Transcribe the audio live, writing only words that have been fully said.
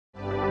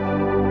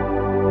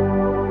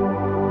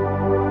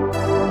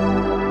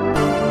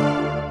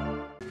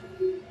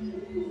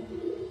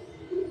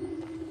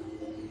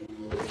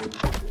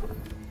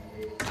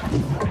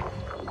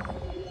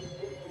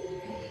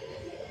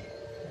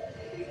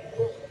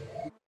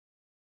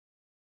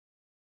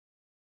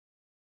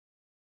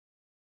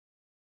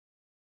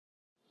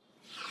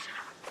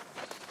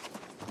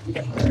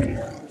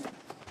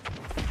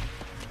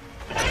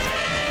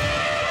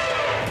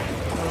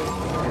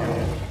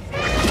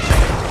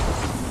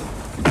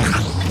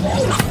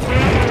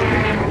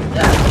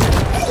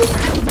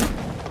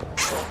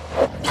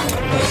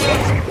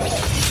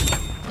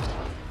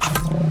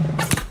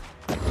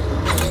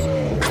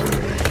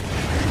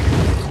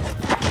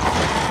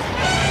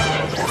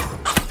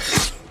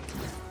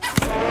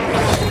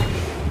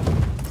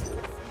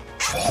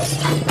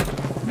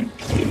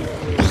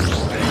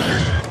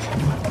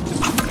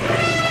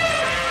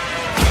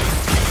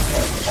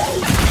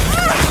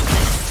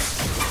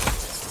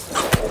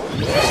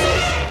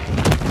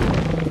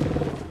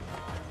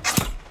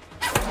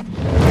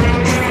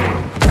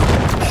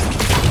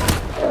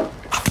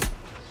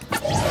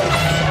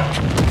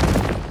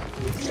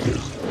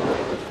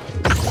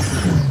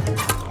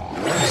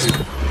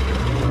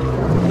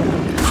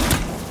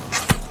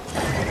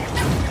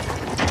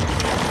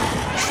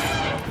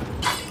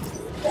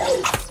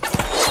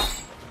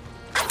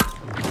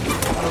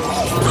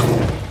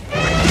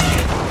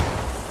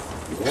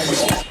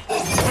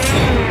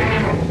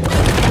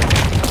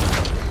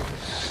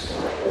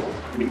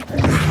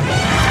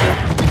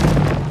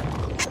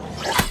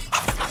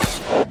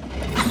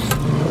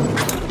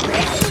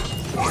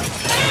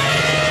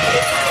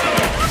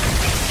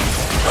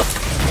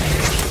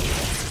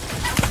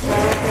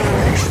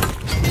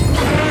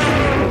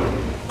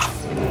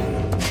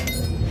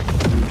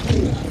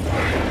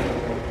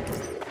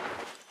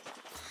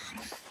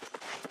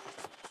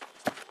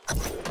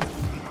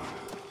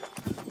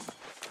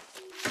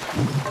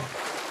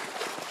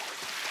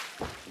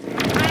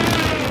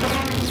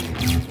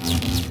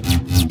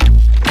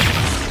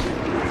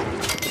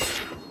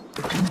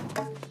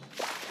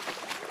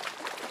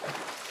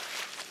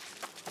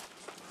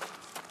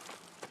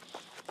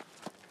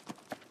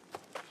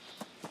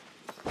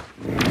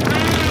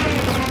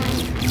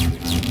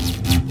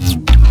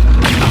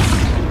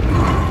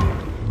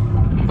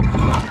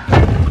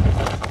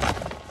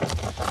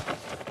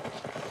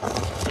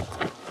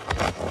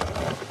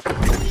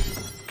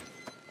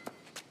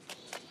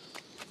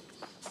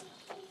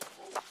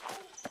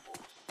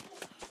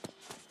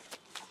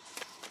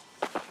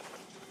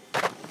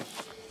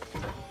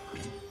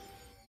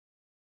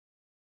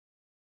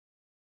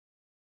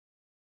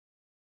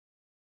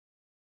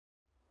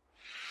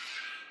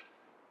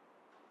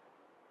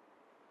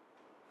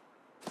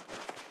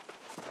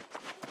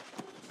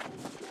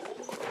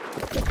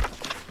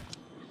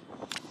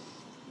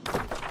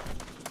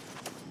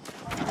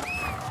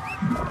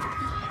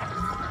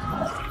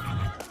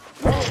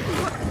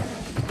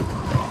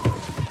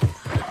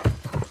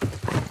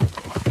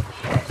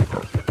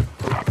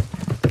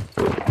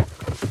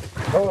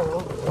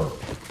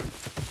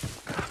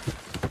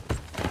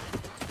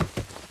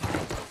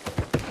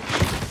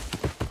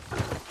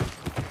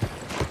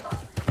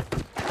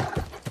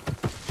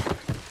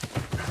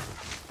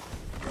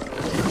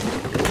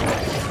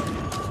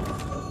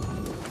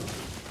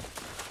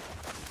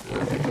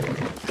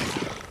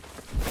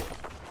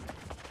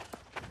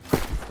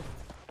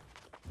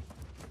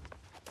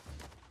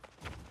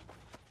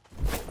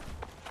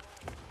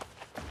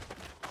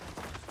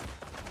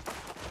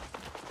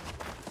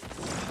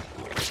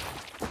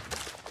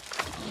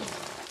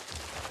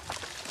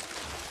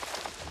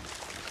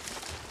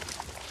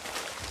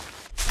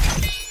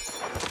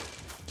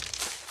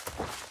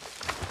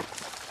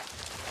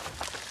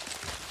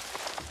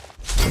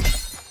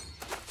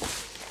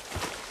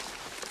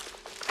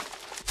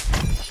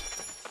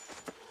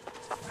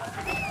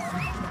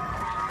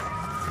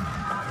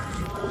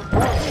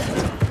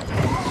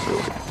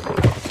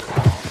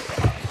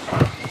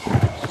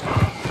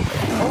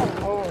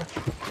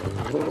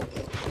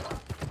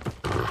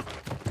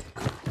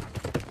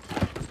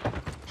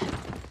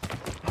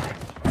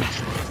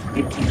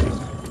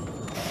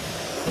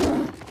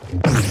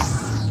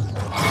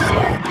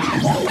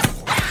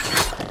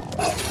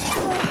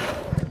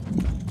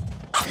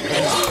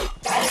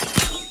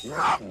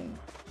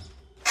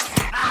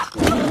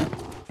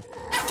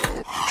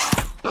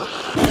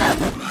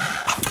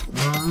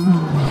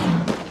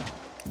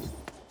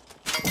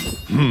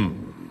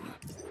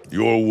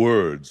Your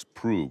words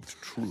proved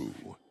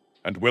true,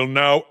 and will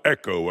now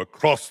echo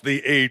across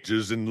the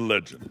ages in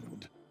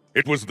legend.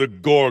 It was the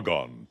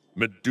Gorgon,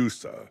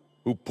 Medusa,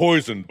 who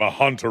poisoned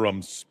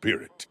Aeternum's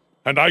spirit,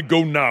 and I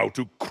go now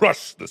to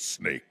crush the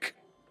snake.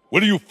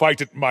 Will you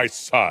fight at my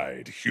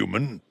side,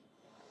 human?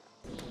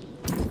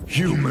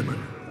 Human,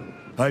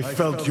 I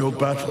felt your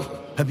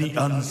battle, and the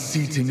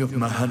unseating of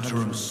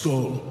Aeternum's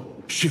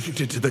soul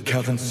shifted to the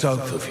cavern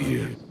south of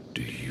here.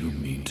 Do you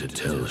mean to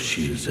tell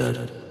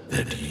Shirzad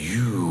that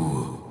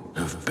you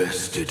have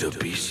bested a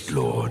beast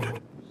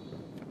lord?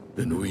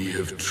 Then we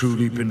have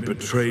truly been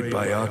betrayed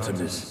by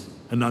Artemis,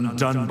 and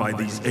undone by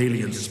these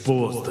alien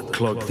spores that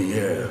clog the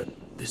air.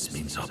 This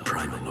means our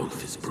primal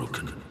oath is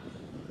broken,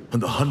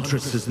 and the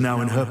Huntress is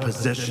now in her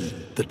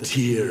possession, the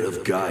Tear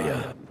of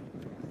Gaia.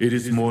 It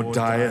is more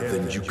dire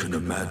than you can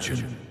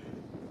imagine.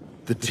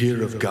 The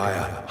Tear of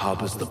Gaia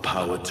harbors the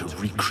power to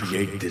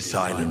recreate this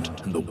island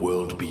and the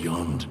world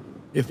beyond.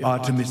 If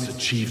Artemis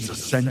achieves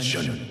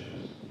ascension,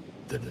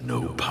 then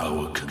no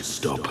power can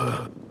stop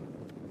her.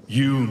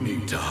 You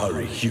need to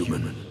hurry,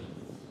 human.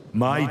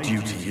 My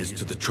duty is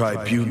to the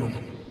tribunal,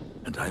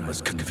 and I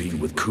must convene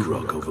with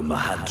Kurok over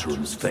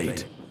Mahantarum's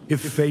fate.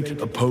 If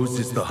fate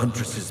opposes the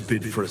Huntress's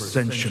bid for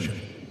ascension,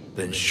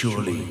 then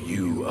surely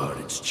you are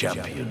its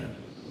champion.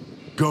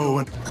 Go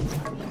and...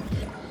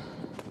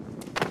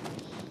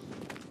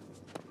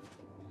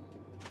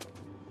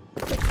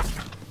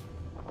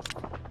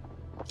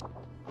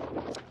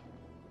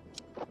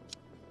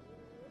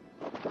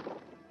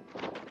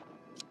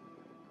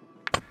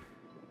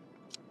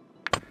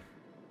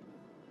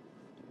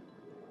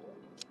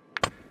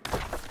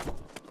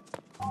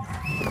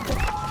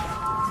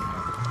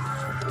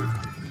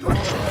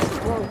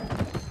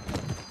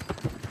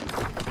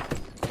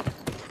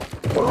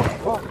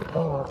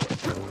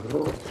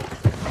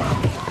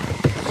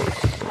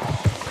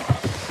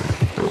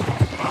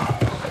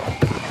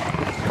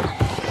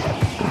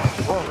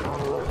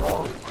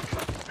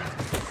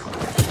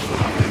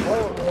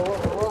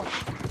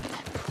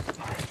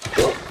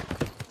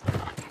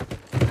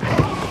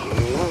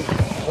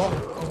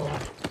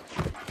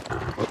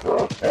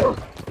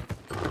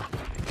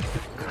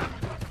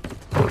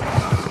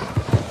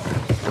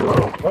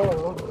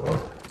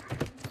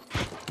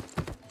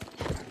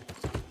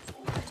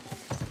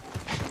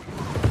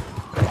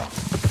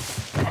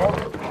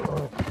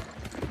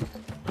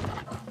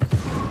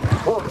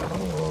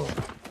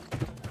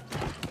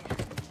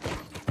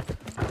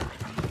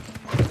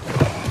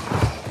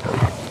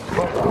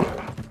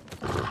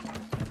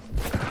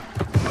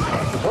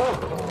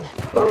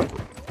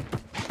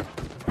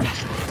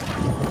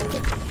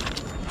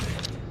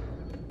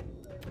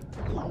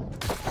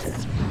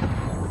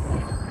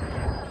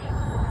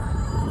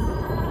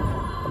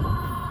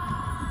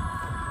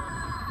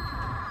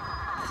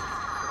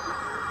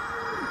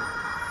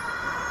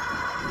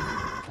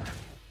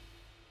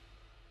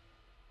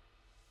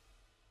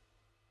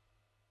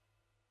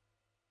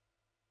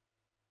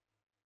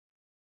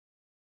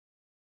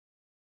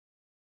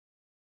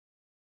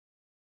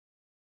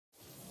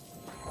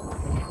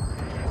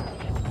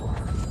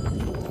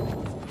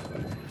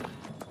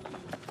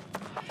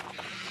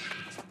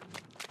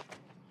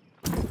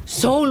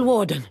 Soul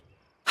Warden,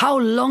 how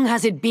long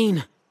has it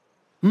been?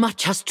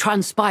 Much has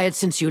transpired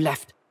since you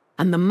left,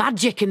 and the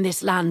magic in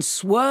this land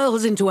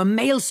swirls into a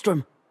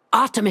maelstrom.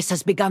 Artemis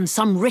has begun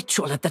some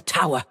ritual at the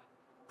tower.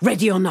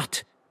 Ready or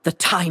not, the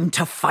time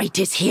to fight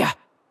is here.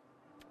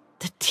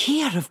 The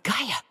Tear of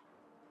Gaia.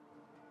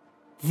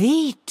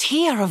 The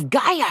Tear of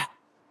Gaia.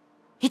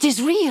 It is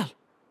real.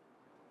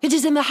 It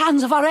is in the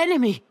hands of our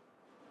enemy.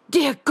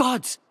 Dear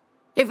gods,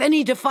 if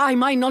any defy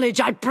my knowledge,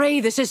 I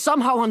pray this is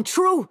somehow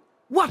untrue.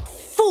 What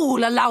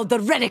fool allowed the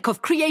relic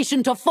of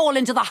creation to fall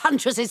into the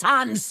Huntress's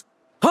hands?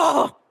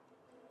 Oh!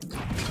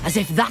 As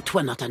if that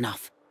were not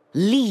enough,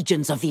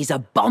 legions of these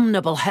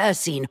abominable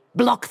Hircine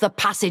block the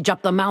passage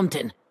up the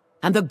mountain,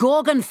 and the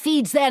Gorgon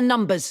feeds their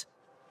numbers.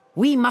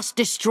 We must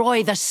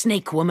destroy the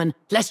Snake Woman,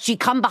 lest she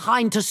come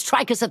behind to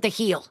strike us at the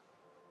heel.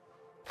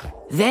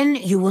 Then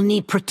you will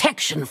need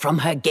protection from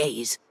her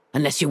gaze,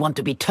 unless you want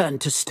to be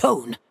turned to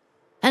stone.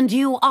 And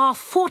you are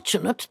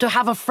fortunate to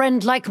have a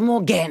friend like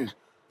Morgan.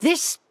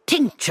 This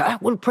tincture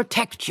will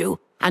protect you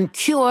and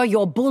cure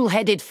your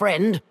bull-headed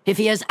friend if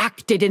he has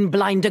acted in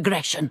blind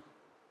aggression.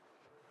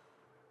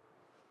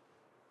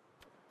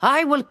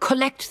 I will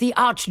collect the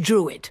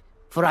Archdruid,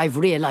 for I've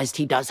realized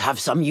he does have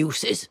some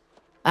uses,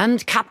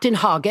 and Captain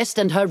Hargest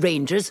and her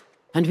rangers,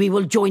 and we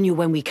will join you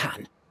when we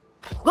can.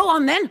 Go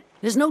on then,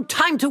 there's no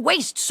time to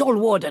waste, Soul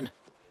Warden.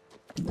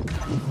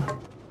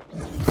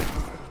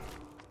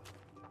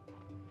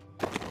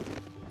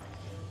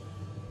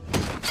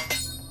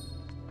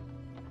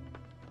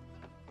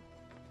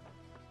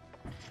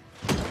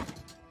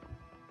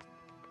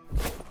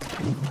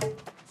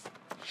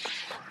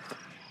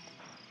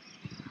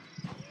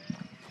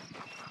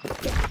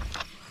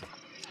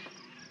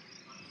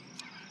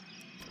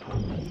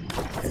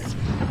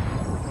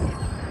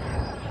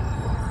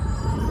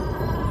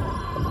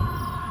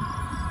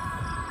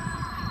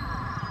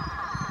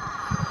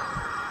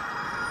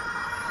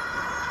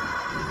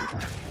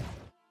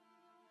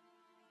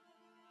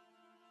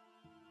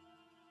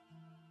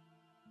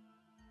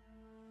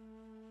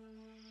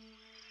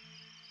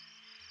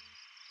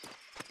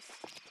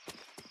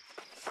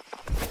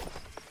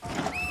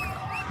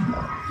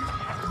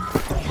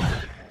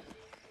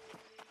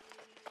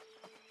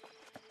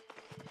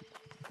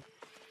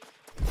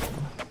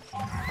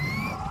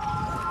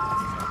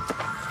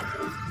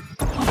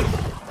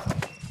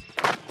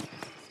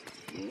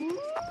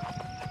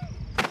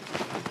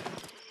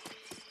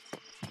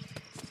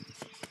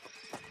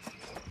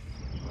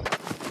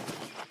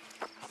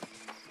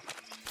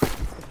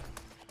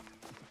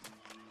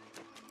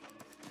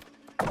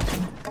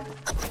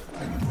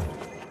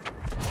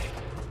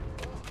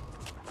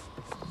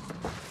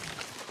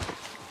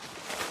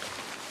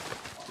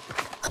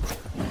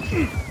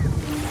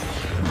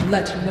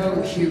 Let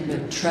no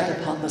human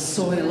tread upon the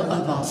soil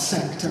of our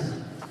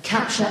sanctum.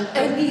 Capture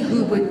any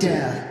who would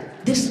dare.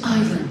 this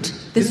island,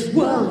 this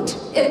world,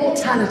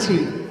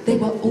 immortality, they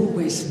were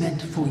always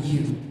meant for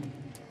you.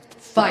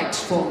 Fight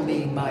for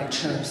me, my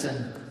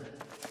chosen.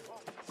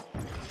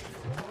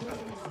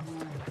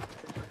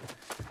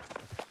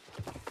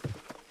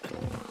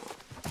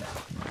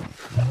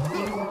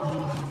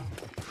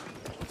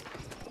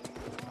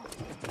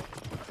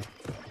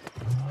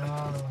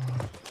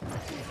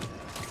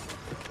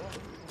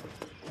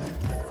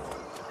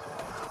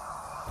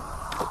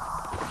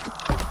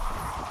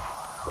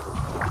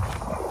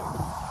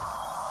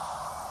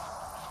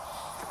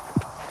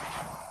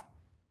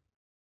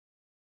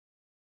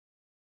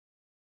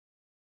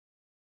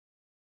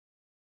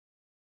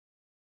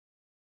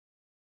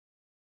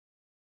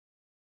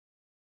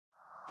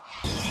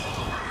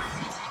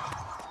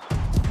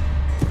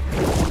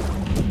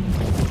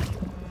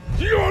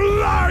 Your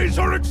lies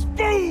are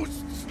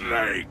exposed,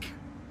 Snake!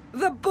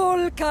 The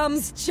bull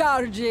comes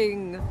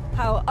charging.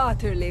 How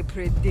utterly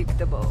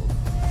predictable.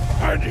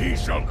 And he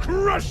shall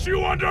crush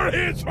you under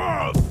his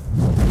hoof!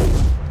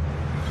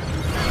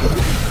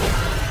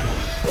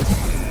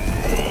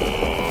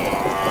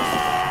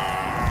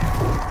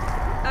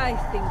 I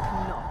think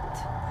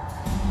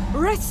not.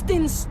 Rest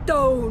in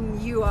stone,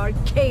 you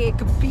archaic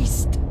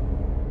beast.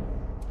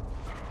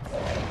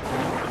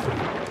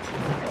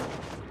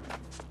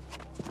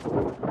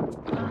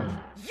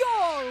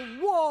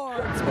 Your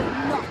wards will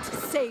not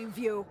save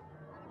you.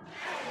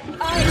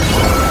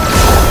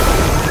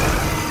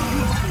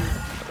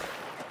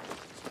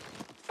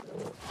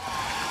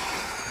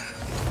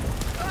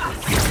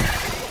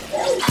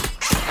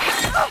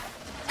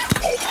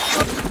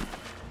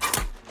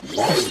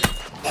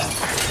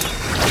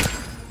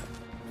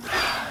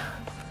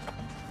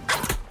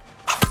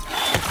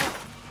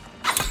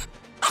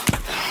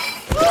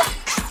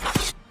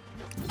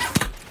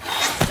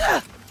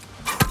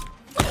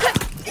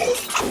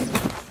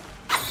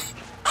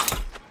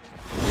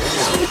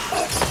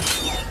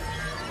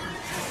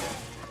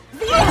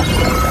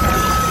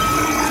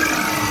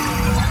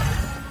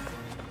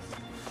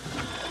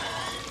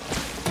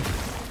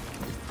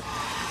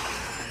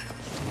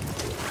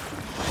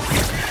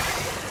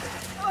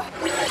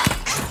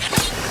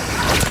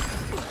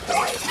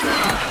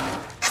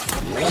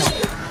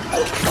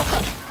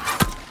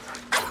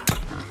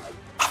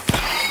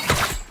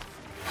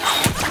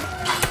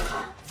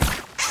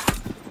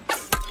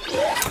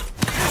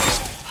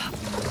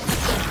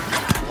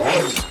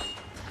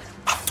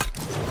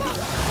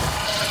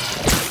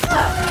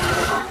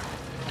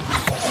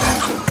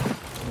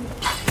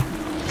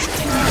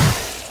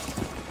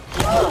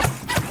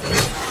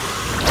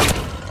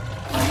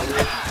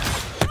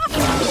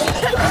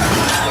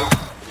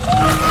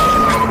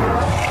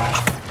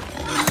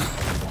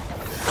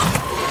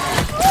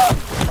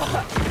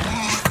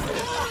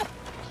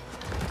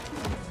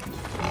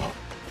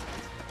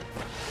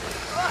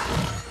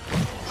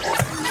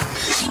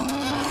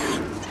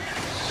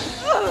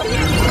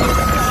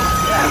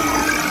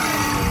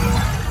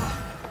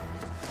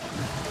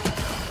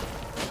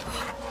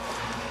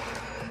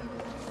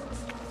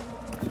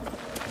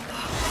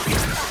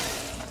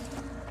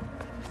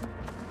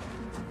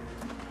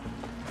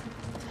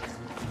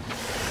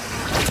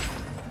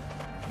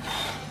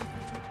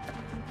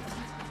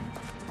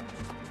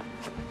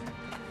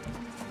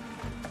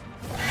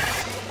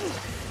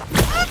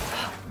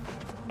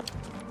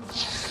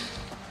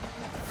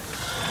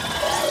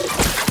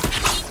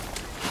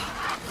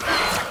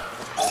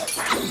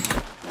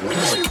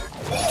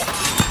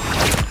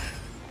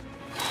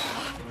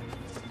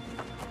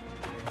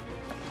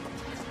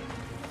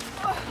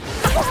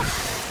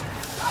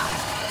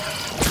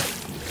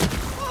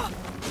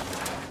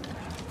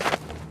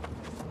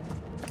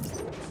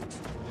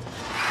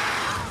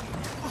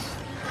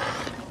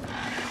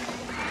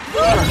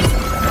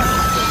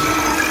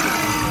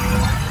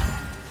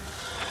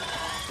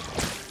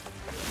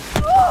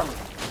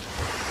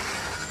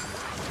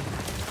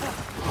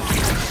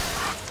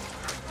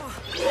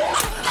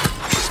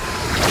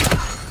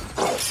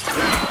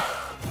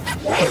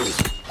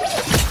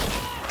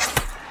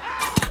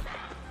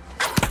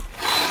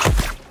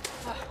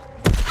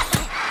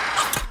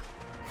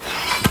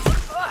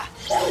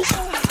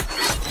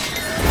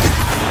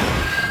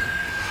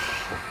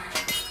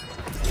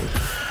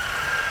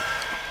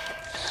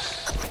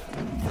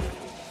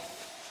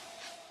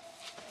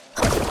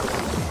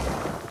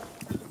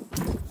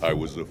 I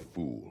was a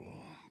fool,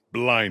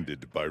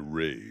 blinded by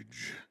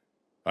rage.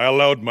 I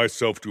allowed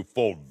myself to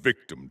fall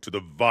victim to the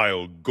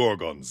vile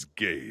Gorgon's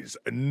gaze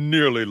and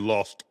nearly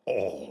lost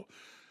all.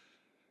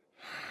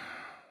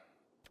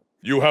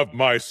 You have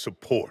my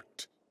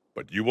support,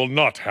 but you will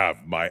not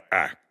have my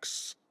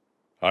axe.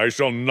 I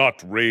shall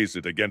not raise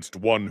it against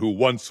one who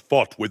once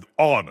fought with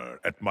honor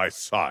at my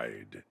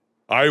side.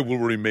 I will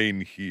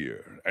remain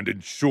here and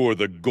ensure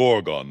the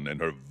Gorgon and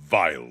her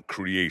vile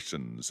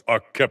creations are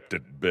kept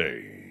at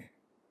bay.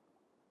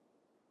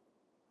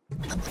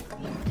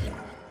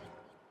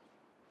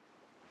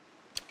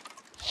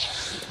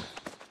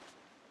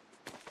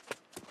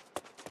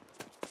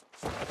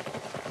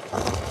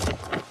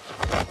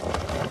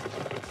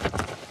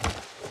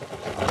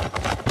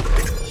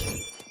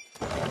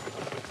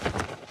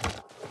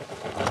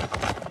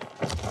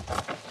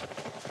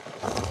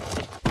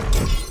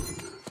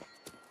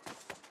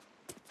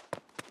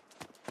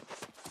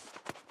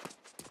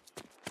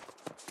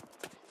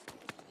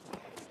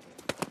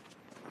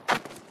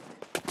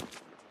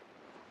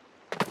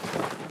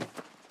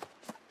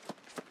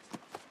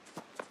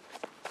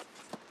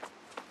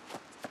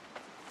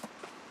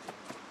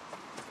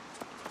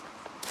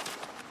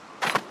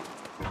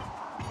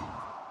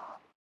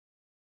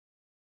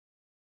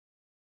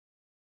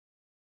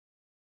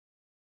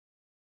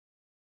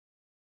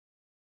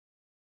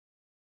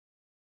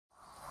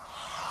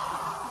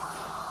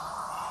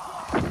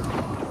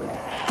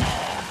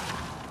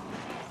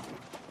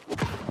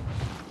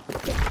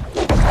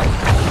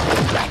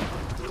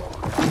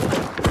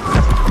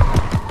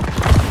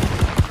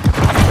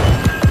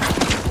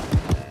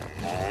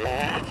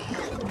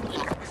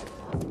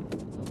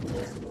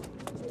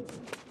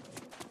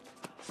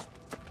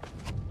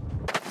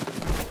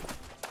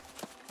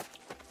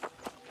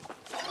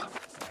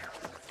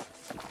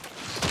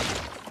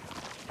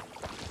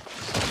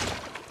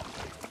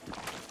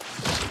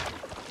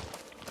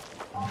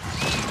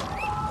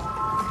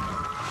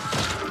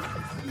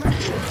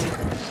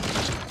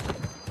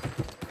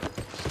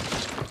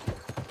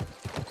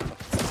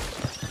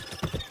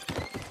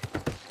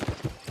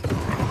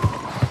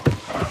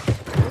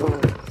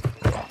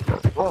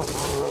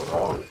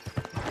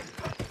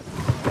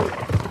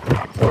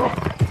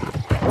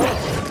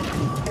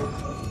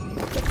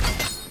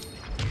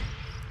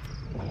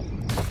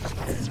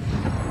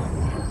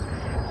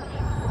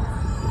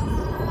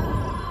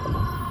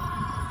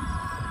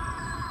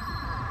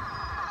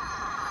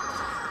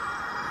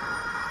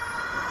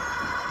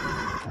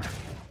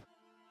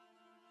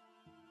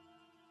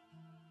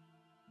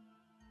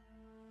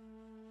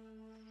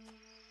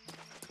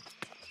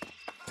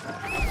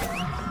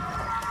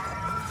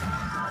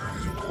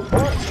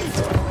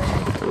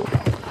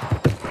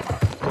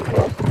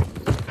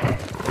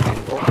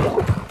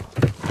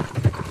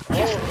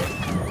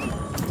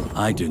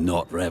 I do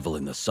not revel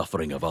in the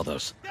suffering of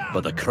others,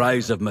 but the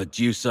cries of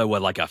Medusa were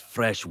like a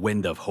fresh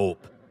wind of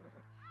hope.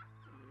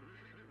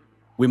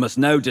 We must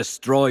now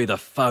destroy the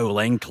foul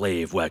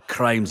enclave where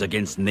crimes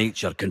against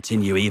nature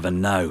continue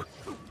even now.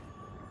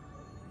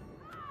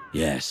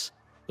 Yes,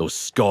 those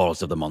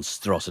scores of the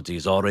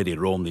monstrosities already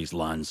roam these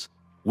lands.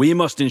 We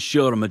must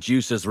ensure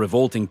Medusa's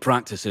revolting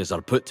practices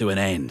are put to an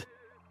end.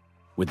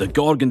 With the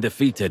Gorgon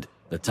defeated,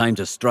 the time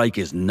to strike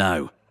is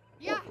now.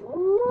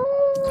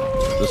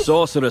 The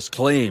sorceress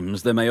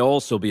claims there may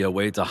also be a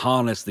way to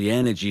harness the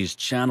energies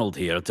channeled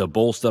here to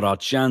bolster our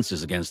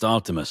chances against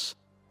Artemis.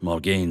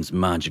 Morgane's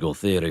magical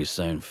theories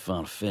sound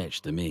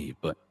far-fetched to me,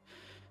 but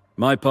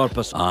my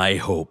purpose... I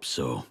hope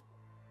so.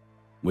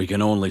 We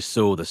can only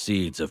sow the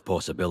seeds of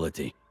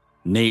possibility.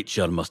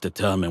 Nature must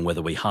determine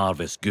whether we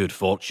harvest good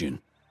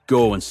fortune.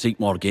 Go and seek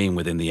Morgane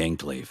within the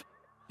Enclave.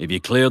 If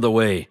you clear the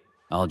way,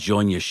 I'll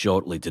join you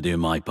shortly to do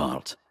my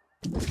part.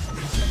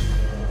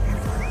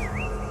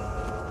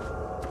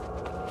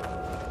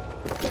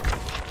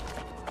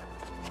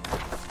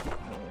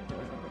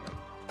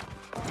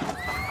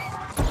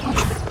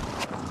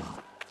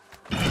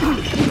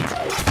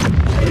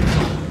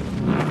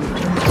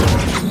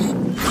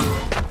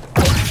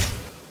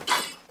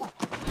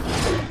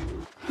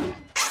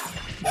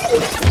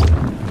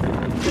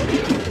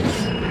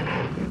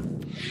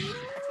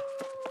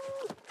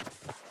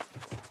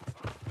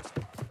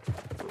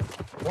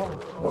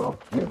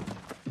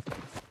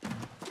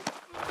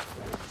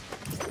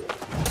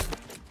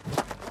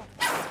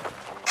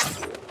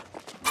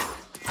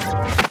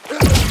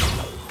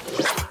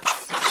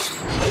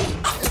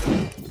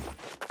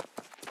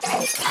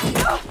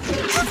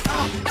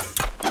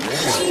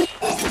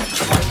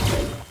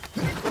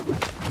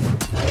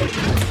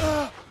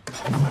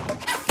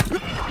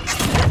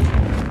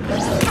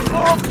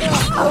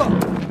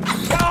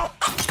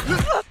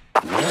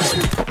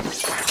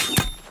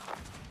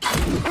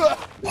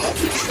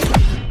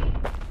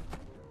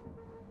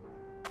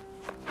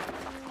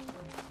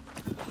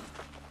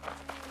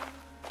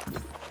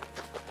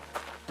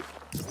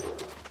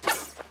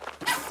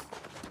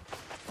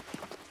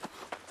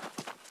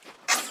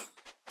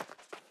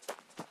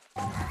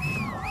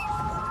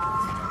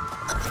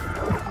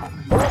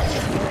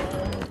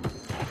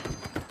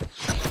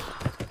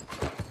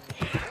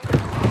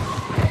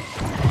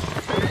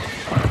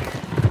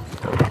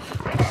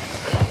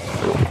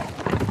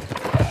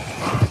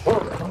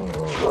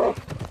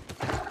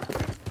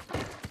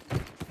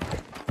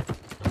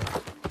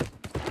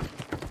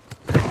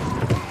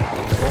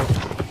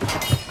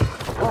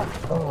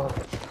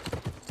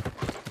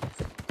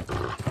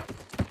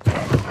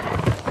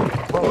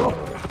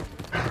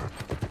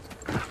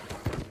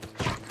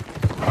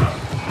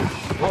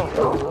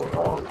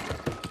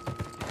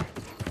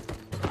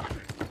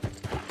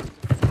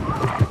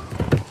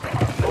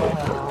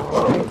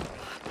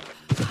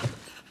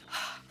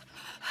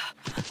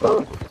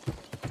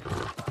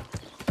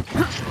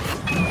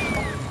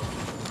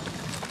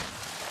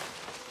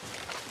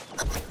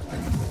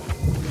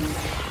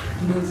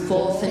 Move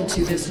forth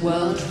into this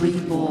world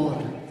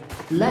reborn.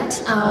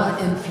 Let our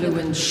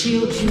influence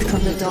shield you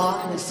from the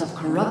darkness of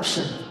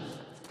corruption.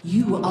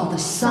 You are the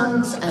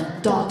sons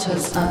and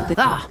daughters of the...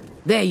 Ah,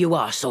 there you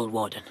are, Soul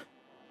Warden.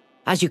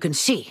 As you can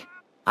see,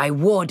 I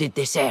warded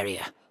this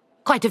area.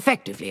 Quite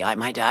effectively, I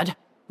might add.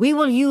 We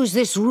will use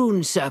this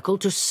rune circle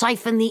to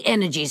siphon the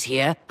energies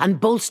here and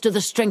bolster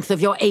the strength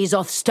of your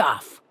Azoth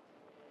staff.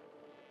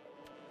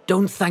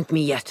 Don't thank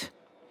me yet.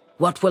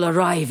 What will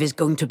arrive is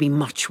going to be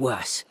much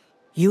worse.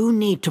 You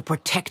need to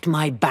protect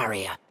my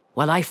barrier,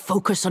 while I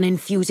focus on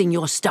infusing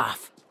your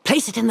staff.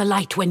 Place it in the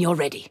light when you're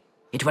ready.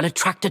 It will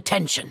attract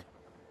attention.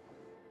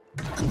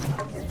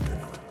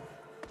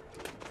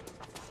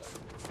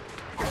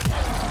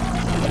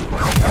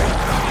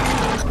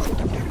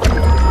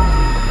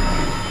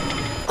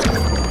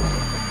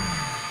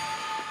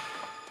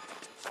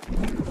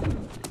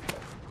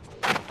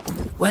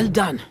 Well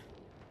done.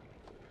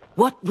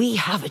 What we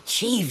have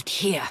achieved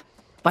here,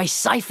 by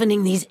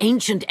siphoning these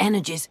ancient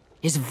energies,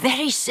 is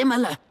very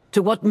similar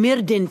to what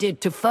Myrdin did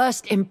to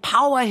first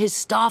empower his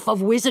staff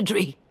of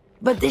wizardry.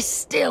 But this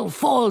still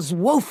falls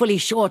woefully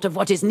short of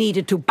what is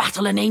needed to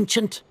battle an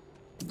ancient.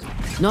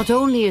 Not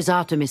only is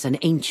Artemis an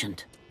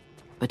ancient,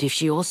 But if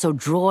she also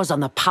draws on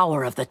the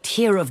power of the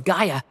Tear of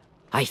Gaia,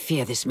 I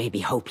fear this may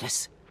be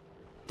hopeless.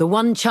 The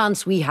one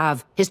chance we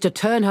have is to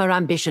turn her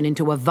ambition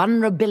into a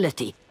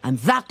vulnerability, and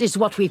that is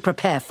what we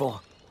prepare for.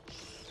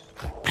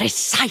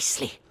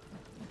 Precisely.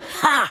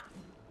 Ha!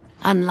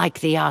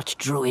 Unlike the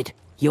Archdruid,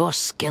 your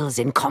skills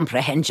in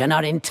comprehension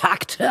are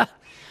intact.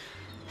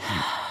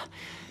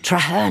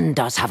 Traherne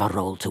does have a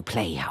role to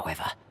play,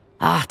 however.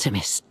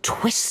 Artemis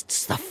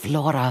twists the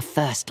Flora of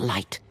First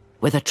Light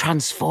with a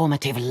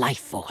transformative life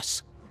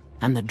force,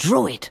 and the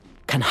Druid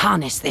can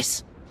harness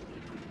this.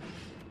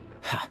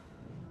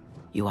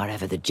 You are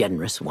ever the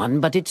generous one,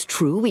 but it's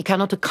true we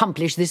cannot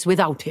accomplish this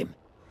without him.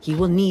 He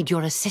will need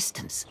your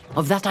assistance,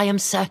 of that I am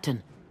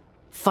certain.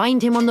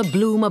 Find him on the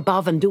bloom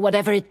above and do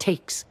whatever it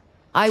takes.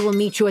 I will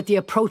meet you at the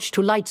approach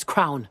to Light's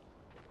Crown.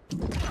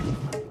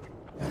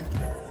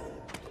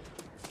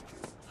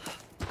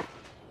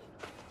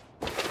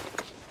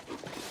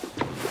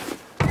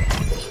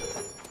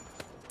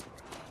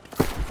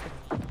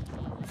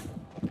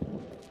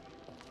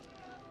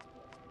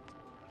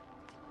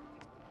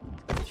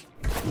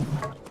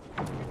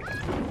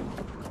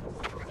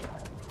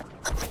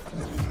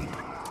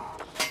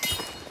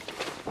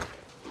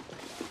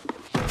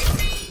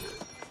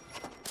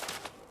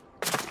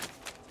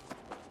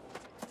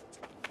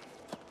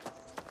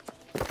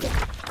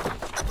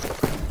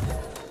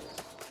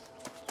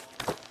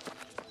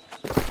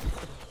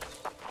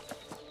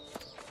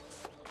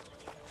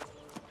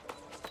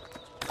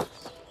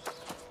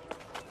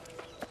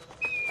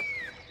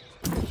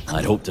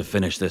 I'd hoped to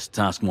finish this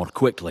task more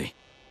quickly.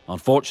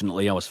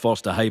 Unfortunately, I was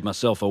forced to hide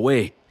myself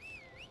away.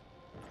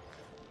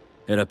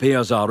 It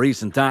appears our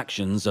recent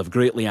actions have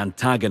greatly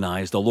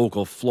antagonized the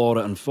local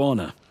flora and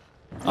fauna.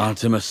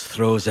 Artemis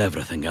throws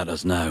everything at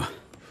us now.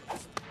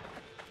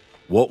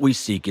 What we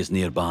seek is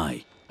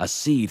nearby, a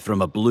seed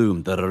from a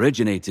bloom that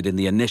originated in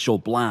the initial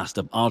blast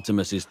of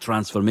Artemis's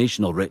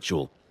transformational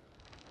ritual.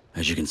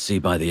 As you can see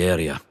by the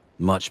area,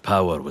 much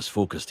power was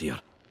focused here.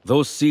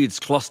 Those seeds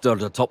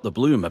clustered atop the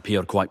bloom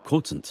appear quite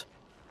potent.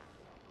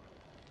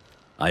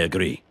 I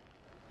agree.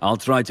 I'll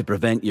try to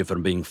prevent you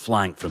from being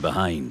flanked from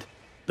behind.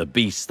 The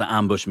beasts that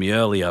ambushed me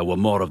earlier were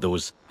more of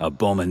those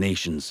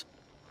abominations.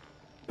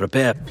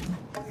 Prepare.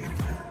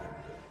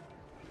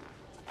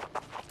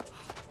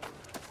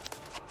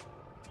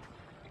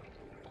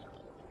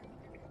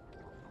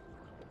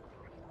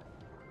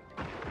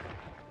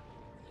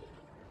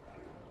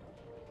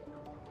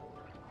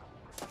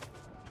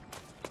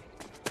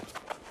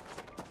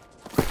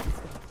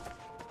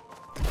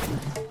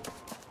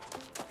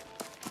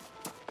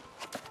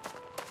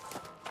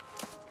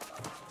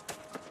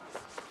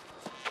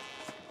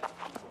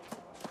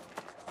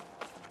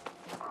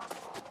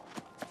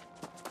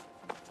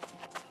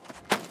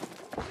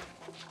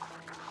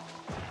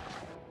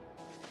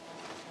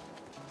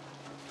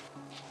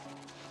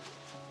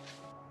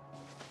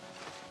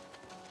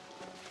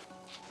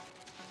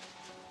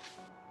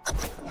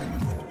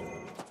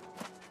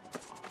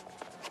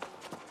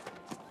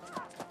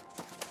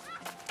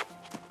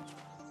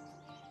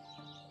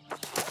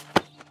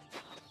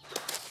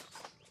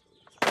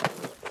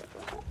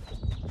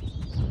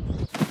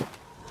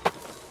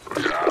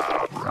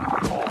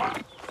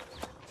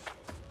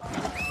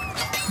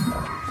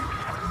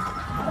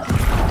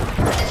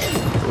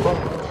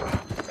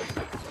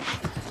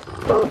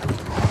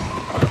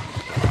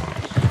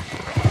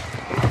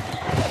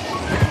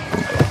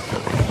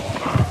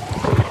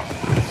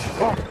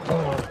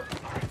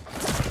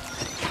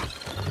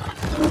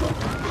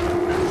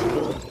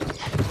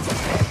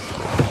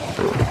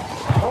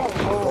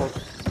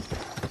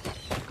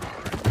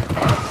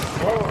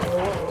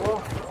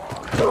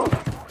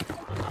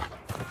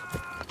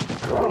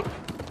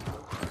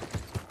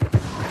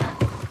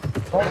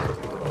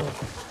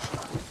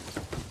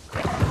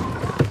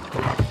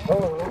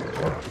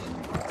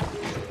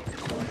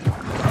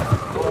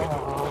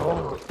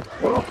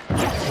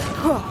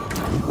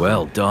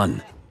 Well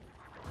done.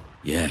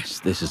 Yes,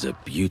 this is a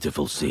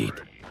beautiful seed,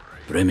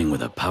 brimming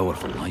with a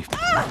powerful life.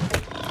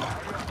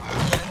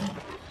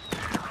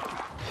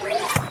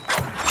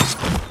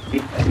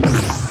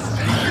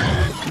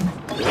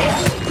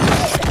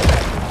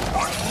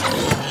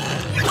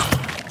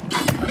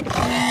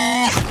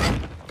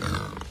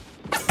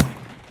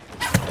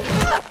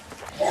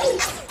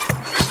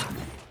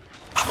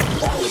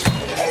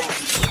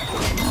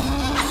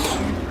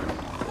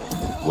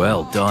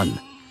 Well done.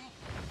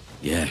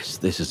 Yes,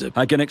 this is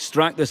I can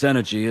extract this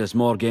energy as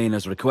Morgaine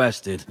has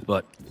requested,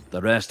 but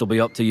the rest will be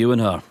up to you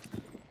and her.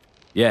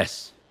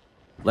 Yes.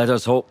 Let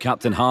us hope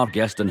Captain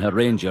Hargest and her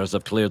rangers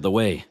have cleared the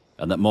way,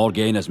 and that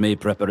Morgaine has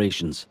made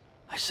preparations.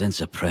 I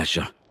sense a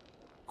pressure,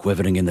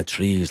 quivering in the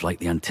trees like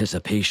the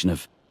anticipation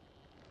of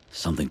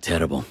something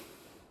terrible.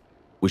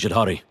 We should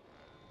hurry.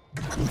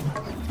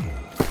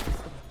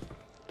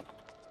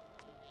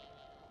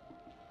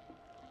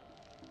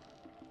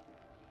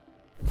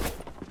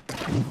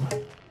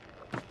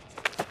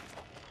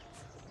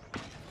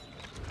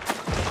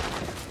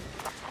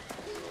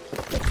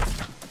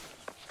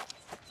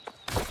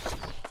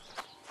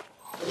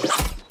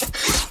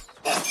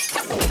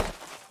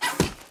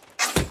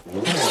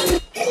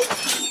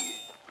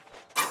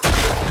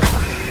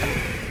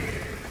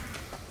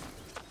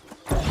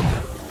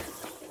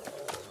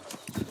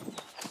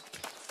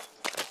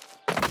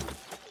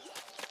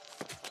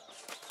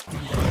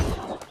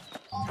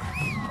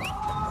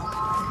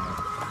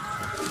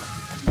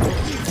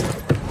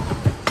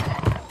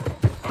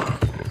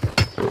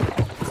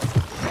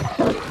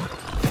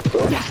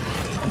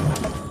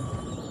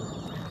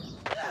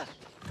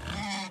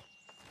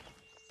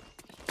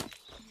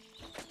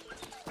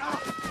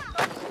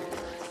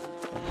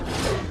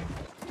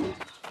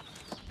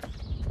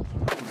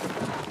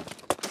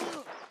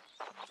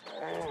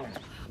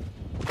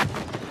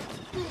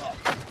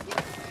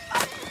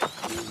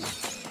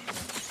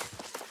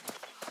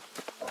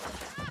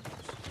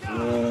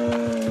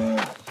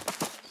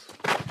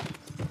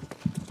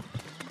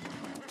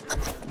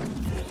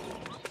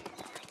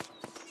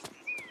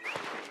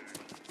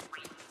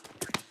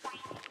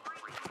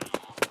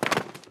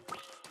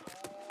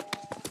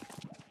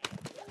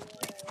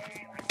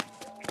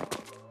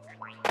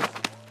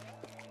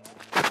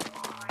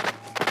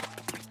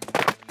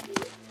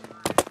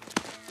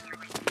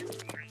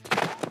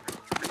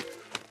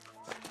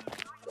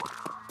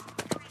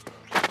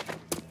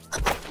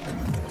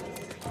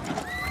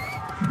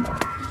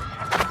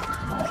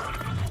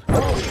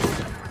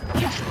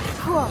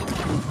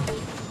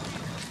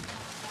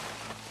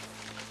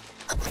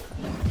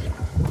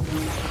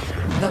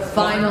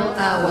 final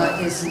hour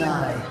is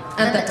nigh,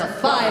 and the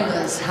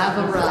defilers have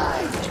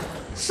arrived.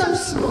 So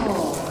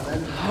small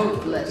and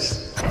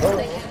hopeless,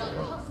 they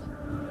cannot.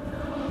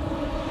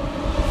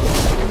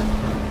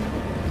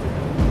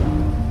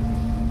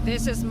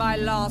 This is my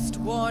last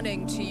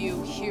warning to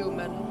you,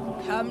 human.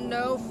 Come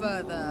no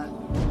further.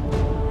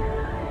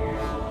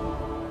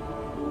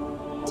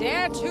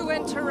 Dare to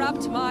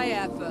interrupt my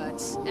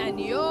efforts, and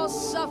your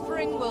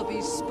suffering will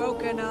be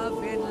spoken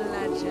of in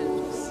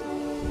legends.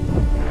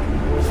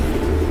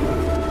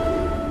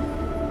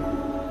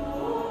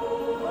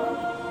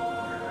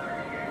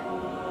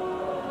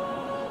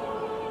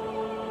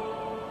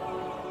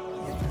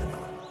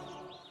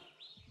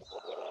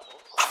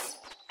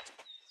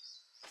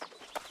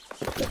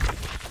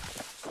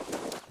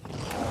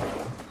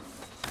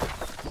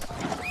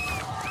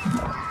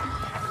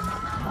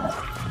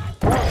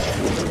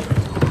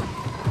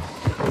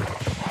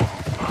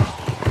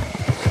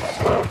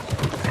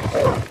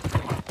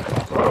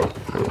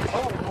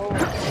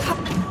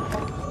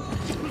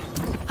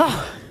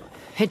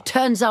 It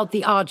turns out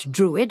the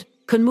Archdruid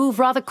can move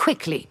rather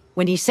quickly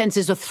when he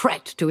senses a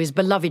threat to his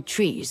beloved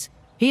trees.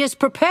 He is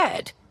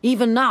prepared,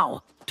 even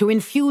now, to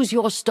infuse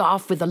your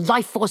staff with the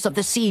life force of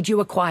the seed you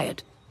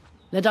acquired.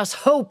 Let us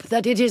hope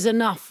that it is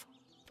enough.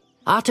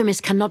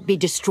 Artemis cannot be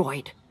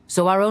destroyed,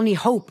 so our only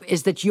hope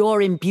is that your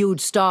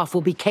imbued staff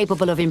will be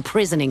capable of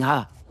imprisoning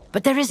her.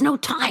 But there is no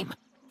time.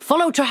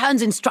 Follow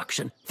Traherne's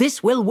instruction.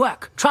 This will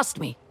work, trust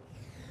me.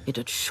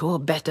 It'd sure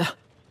better.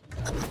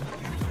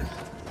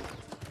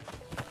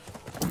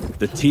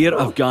 The Tear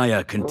of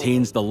Gaia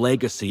contains the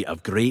legacy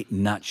of great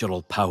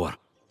natural power.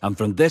 And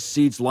from this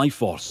seed's life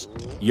force,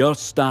 your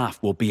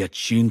staff will be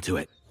attuned to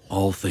it.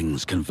 All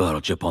things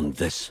converge upon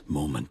this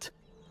moment.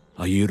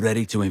 Are you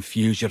ready to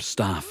infuse your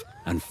staff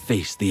and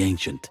face the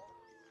Ancient?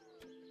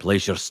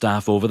 Place your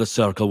staff over the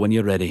circle when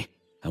you're ready,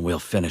 and we'll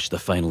finish the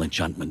final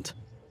enchantment.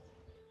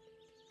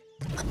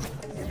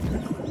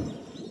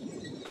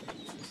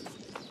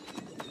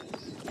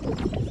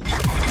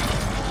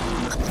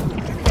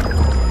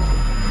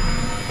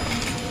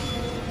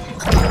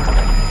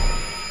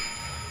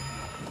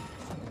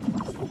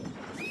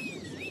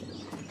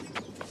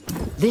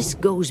 This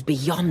goes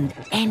beyond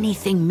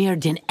anything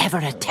Myrddin ever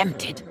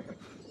attempted.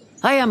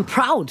 I am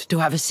proud to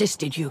have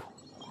assisted you.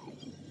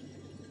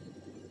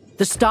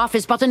 The staff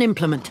is but an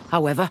implement,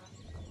 however.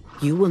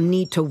 You will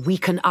need to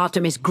weaken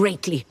Artemis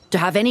greatly to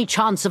have any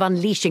chance of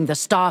unleashing the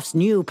staff's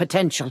new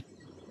potential.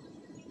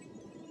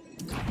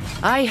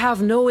 I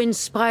have no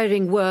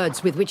inspiring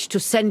words with which to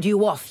send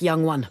you off,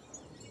 young one.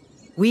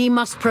 We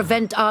must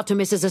prevent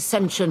Artemis's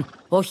ascension,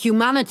 or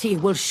humanity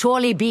will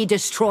surely be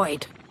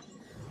destroyed.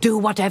 Do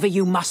whatever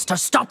you must to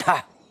stop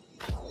her.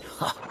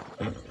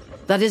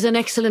 That is an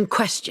excellent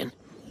question,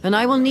 and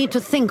I will need to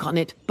think on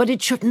it, but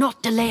it should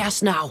not delay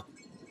us now.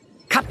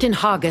 Captain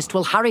Hargest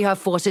will harry her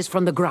forces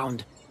from the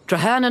ground.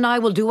 Traherne and I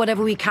will do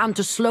whatever we can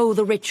to slow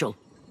the ritual.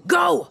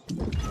 Go!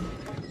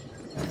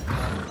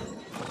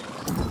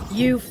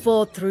 You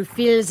fought through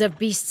fields of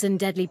beasts and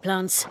deadly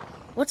plants.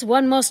 What's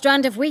one more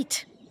strand of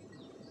wheat?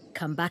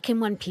 Come back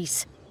in one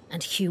piece,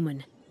 and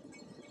human.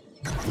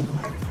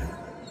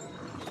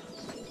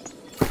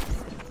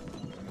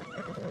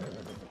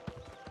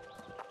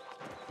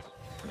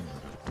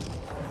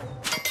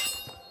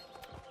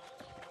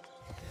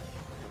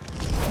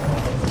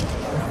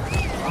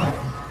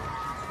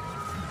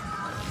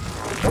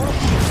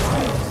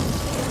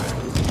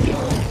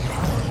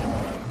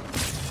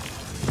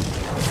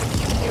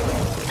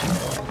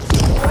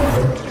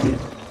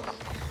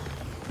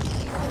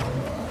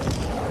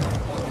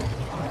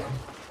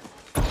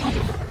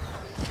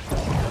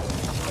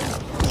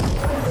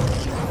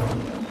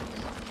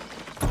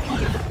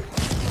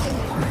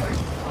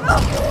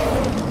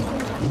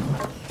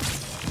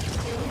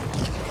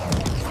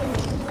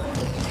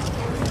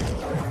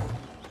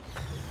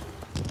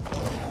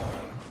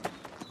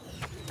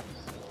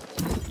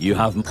 You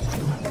have...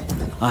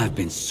 I have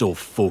been so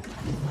focused.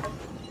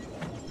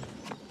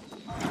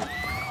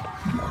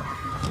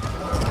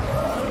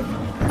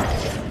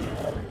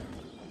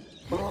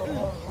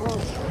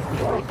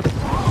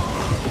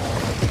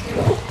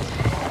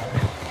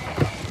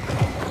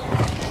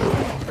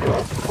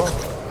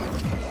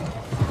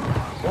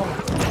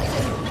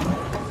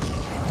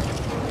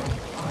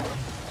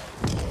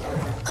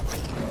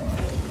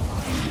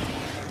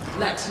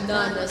 Let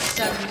none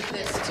ascend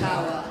this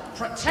tower.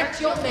 Protect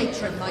your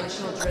matron, my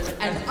children,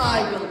 and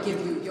I will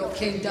give you your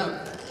kingdom.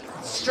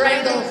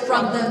 Strangle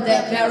from them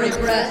their very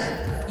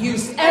breath.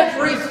 Use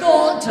every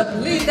thorn to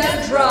bleed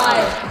them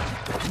dry.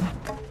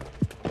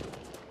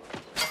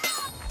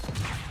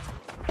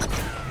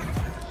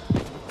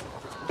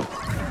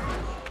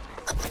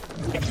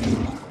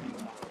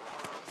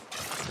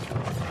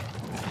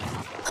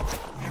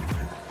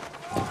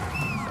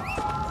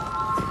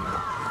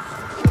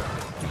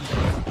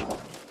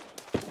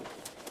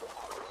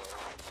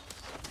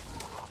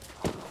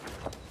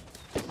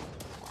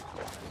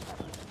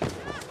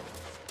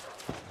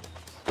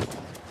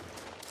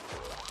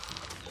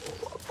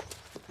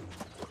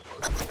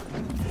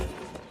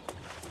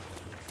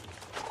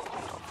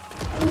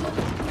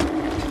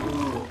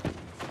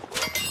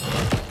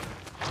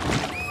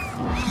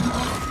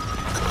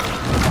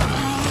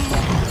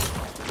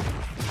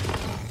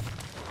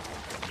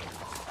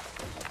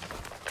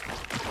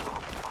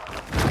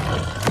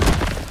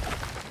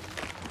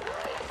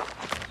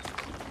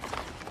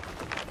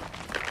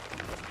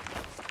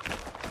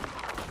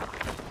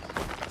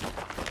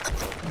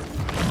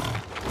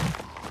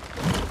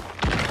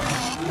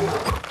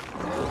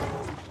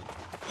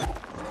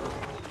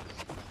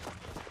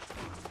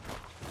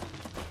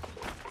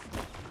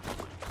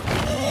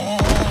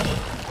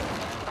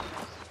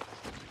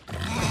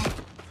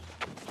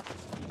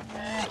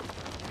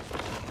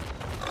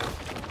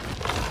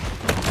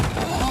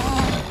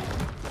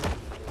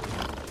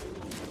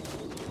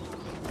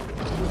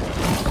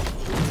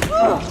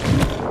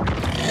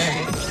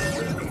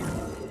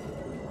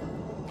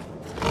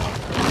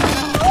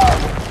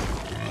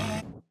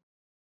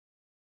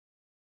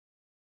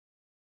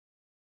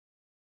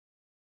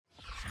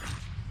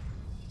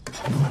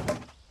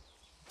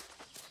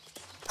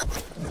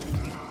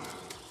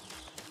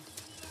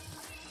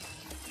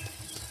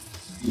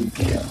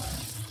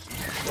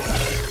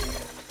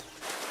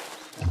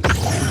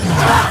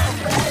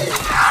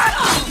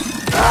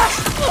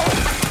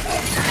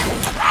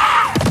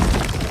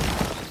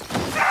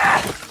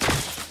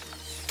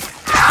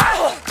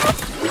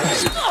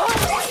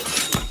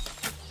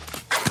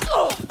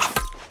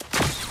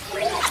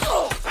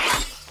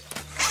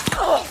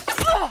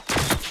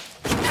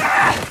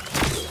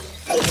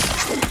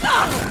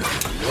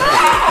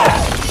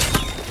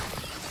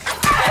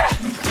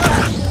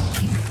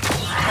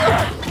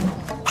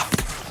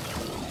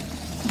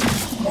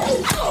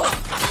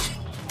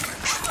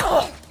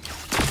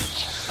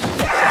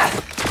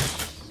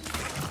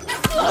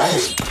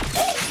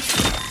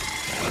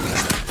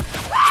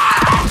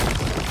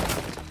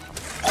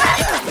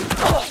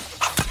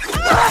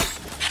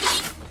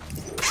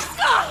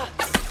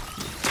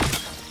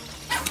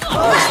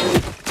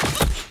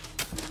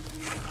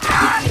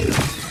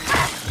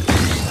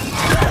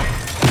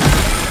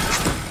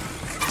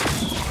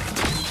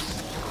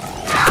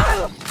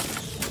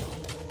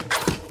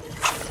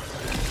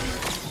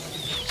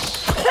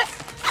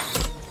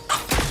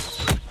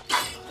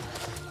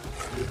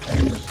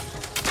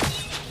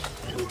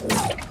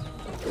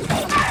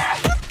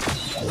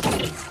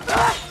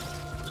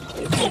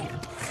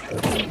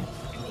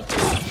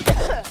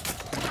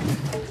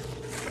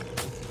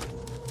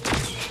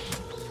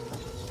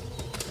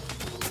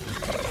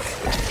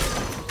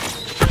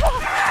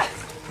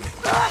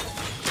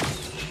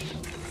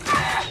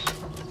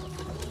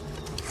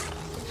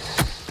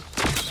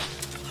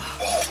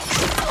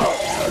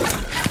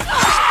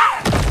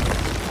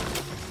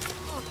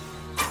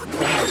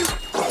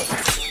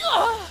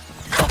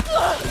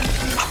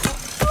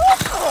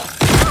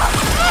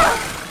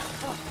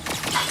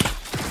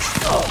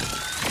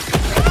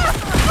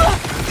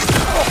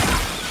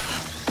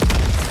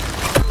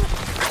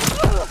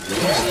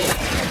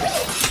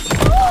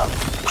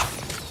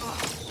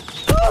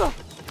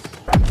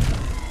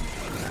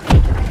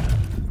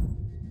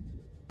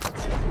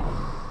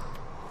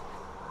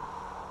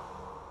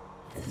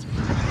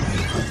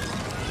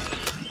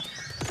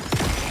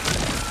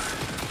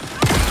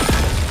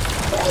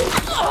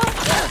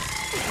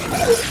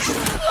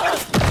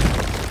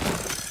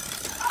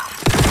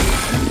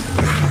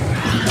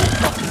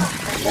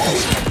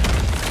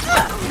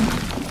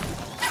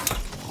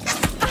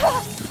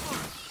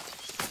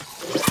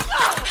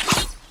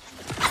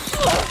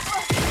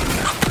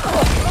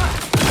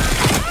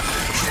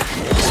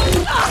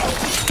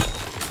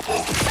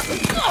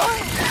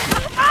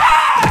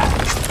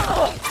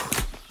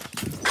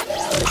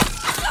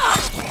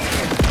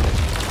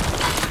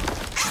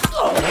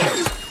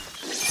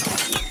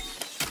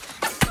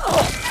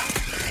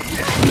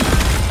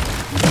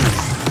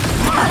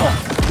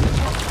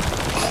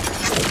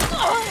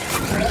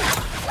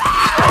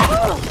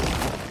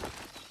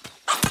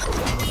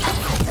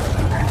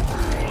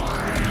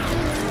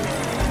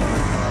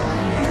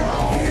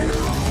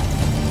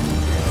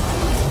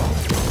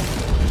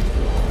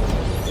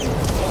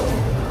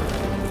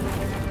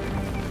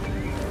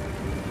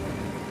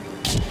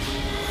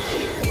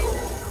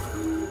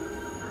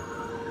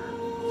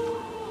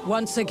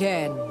 Once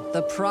again,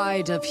 the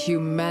pride of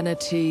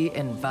humanity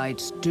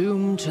invites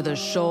doom to the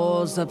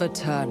shores of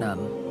Aeternum.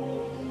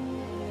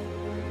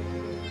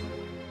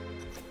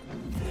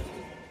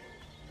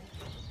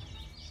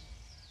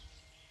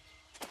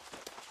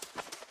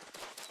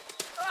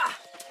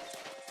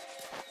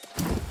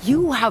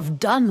 You have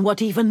done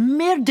what even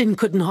Myrddin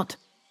could not.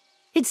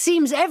 It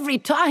seems every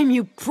time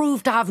you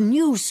prove to have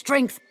new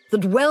strength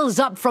that wells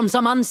up from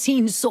some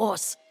unseen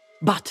source.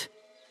 But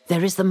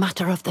there is the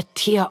matter of the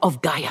Tear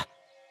of Gaia.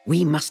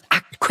 We must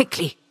act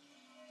quickly.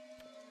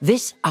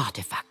 This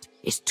artifact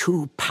is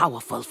too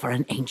powerful for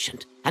an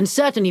ancient, and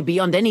certainly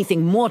beyond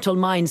anything mortal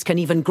minds can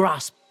even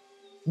grasp.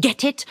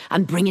 Get it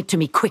and bring it to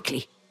me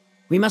quickly.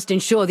 We must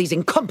ensure these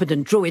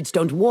incompetent druids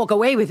don't walk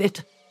away with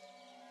it.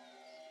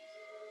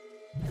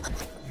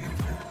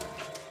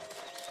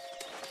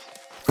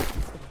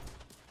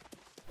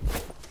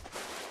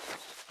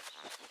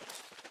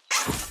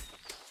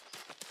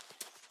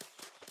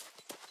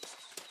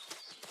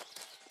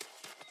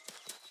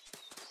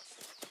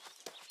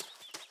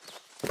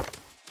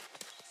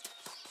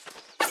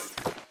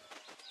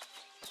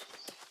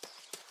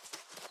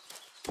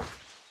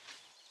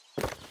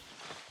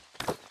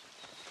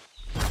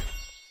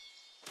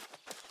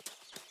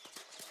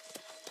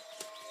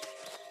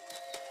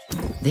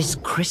 This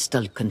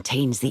crystal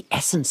contains the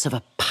essence of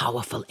a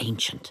powerful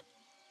ancient.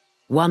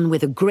 One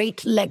with a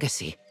great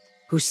legacy,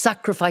 who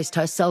sacrificed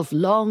herself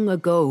long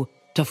ago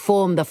to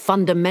form the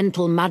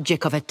fundamental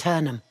magic of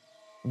Aeternum.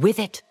 With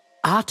it,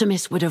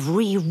 Artemis would have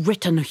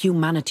rewritten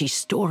humanity's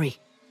story.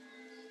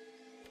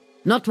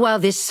 Not while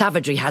this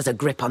savagery has a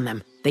grip on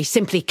them. They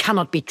simply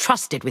cannot be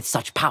trusted with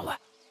such power.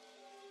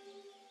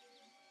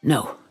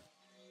 No.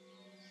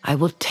 I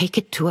will take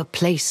it to a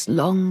place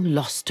long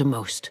lost to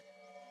most,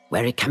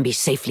 where it can be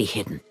safely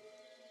hidden.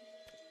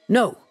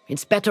 No,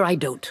 it's better I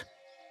don't.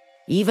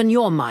 Even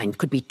your mind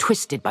could be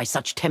twisted by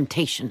such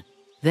temptation.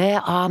 There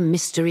are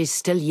mysteries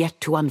still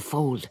yet to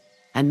unfold,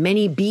 and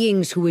many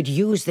beings who would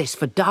use this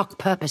for dark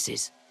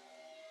purposes.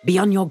 Be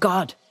on your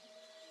guard.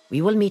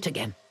 We will meet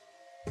again.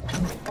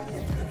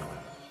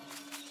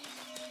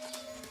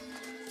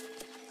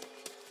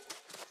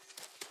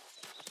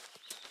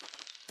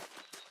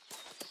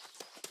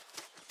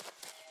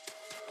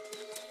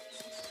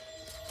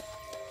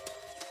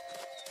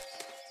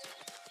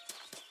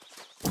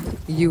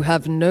 You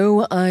have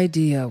no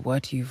idea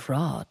what you've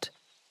wrought.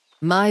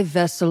 My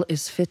vessel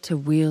is fit to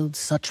wield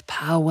such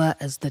power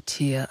as the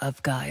Tear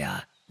of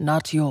Gaia,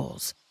 not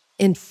yours.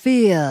 In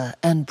fear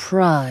and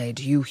pride,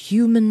 you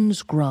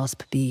humans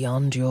grasp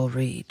beyond your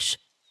reach.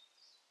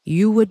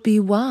 You would be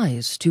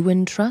wise to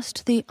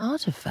entrust the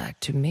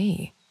artifact to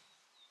me.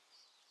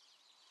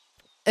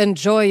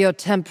 Enjoy your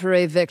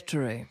temporary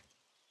victory,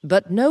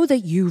 but know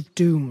that you've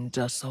doomed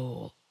us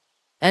all.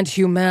 And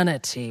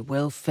humanity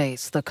will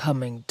face the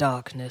coming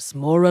darkness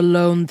more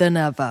alone than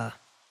ever.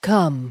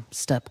 Come,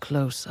 step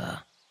closer,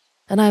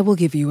 and I will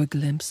give you a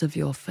glimpse of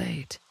your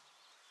fate.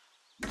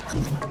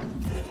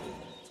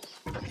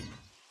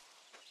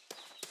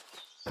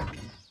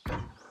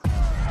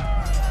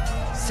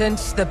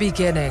 Since the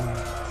beginning,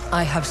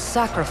 I have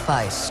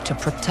sacrificed to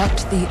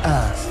protect the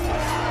Earth.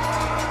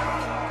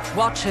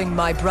 Watching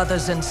my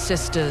brothers and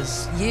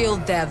sisters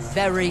yield their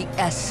very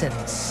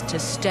essence to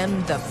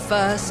stem the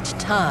first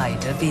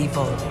tide of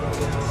evil.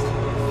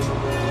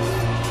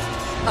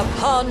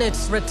 Upon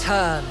its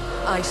return,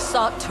 I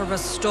sought to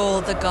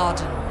restore the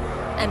garden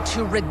and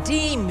to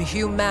redeem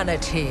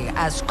humanity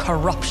as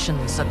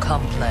corruption's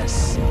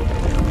accomplice.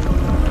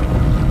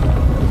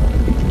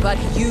 But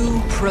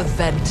you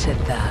prevented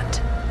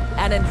that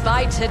and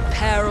invited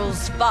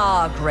perils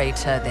far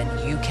greater than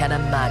you can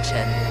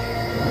imagine.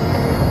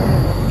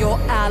 Your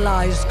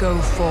allies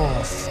go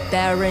forth,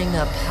 bearing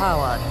a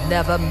power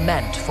never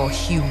meant for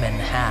human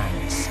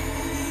hands.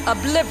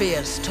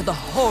 oblivious to the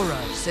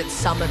horrors it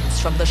summons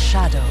from the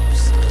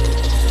shadows.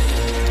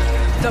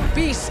 The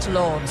Beast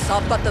Lords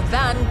are but the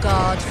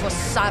vanguard for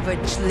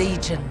savage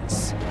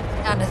legions,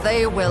 and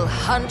they will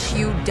hunt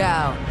you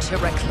down to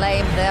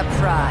reclaim their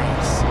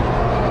prize.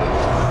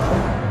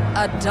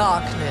 A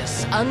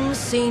darkness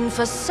unseen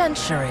for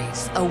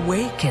centuries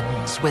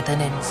awakens with an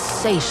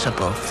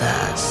insatiable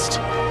thirst.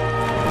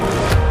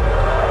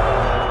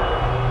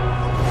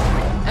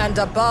 And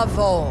above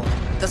all,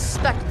 the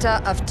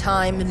specter of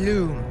time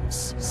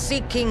looms,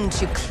 seeking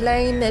to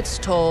claim its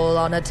toll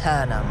on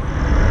Aeternum.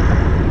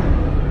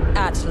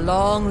 At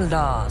long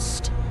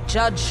last,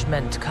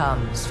 judgment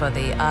comes for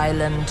the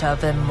island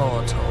of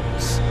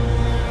immortals.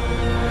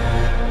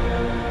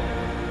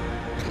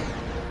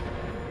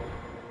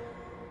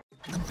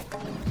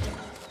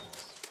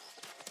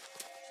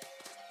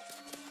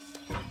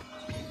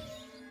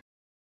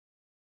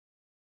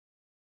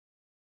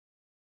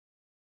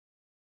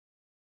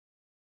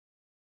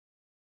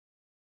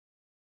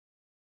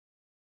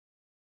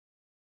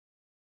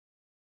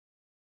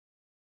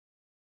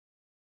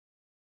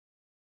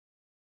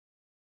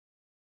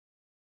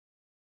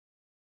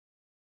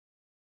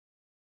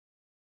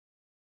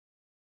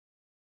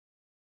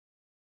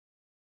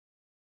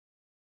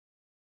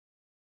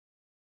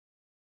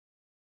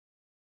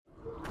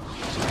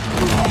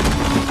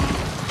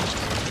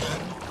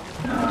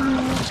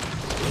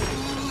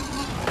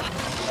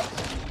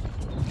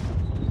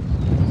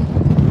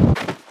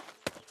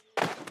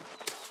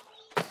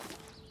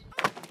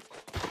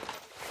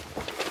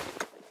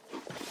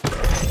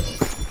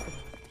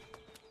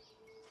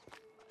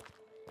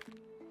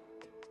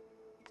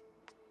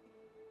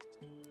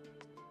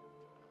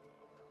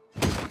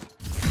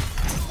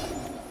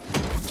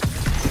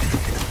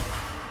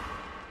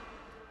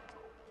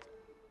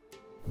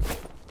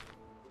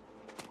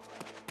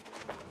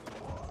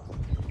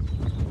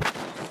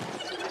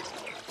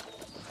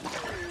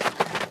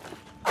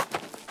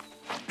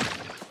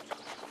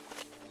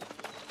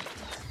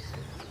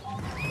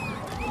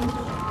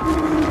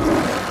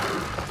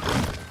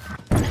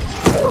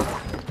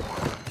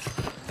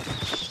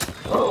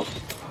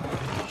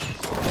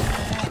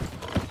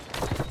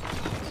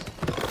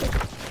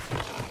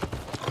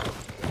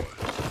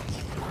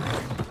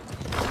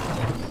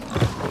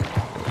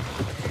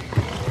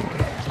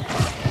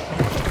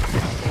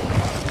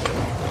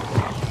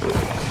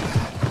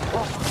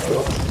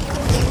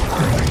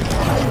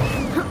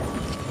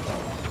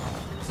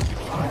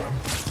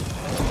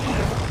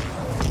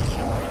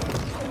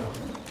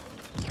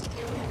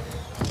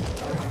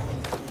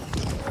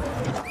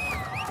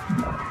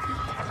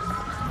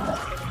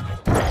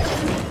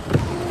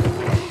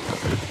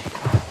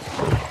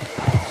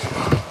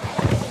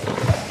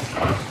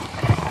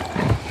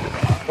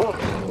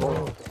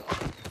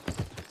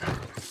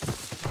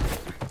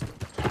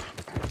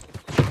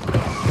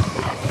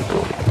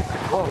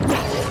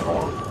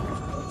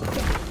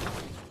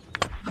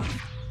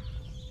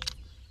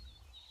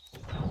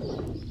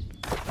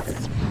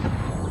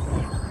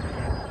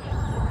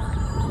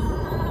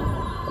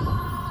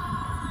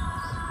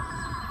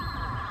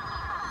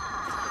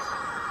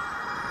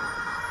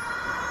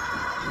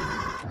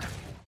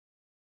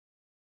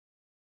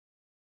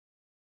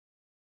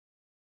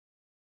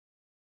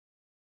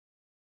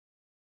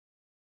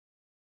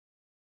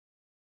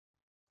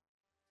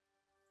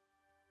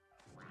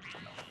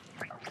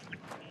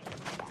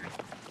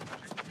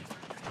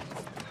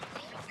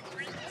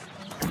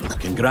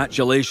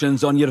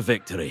 Congratulations on your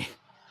victory.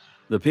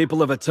 The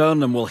people of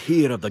Aeternum will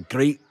hear of the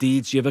great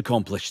deeds you've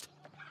accomplished.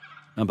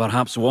 And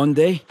perhaps one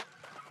day,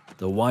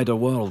 the wider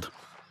world.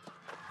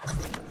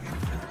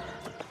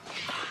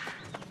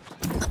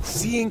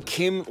 Seeing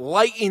Kim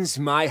lightens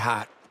my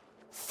heart.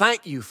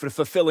 Thank you for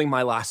fulfilling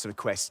my last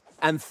request,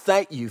 and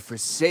thank you for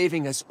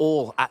saving us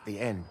all at the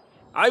end.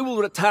 I will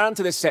return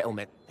to the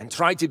settlement and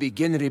try to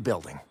begin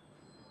rebuilding.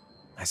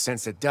 I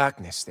sense a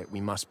darkness that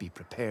we must be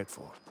prepared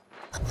for.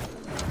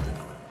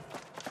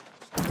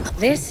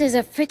 This is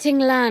a fitting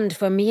land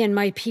for me and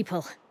my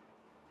people.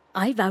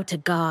 I vow to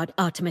guard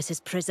Artemis's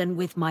prison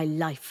with my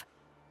life.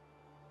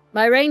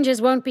 My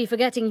rangers won't be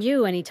forgetting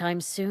you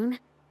anytime soon.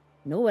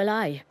 Nor will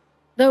I.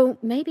 Though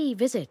maybe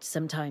visit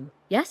sometime,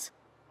 yes?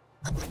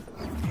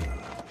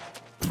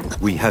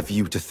 We have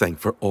you to thank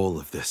for all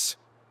of this.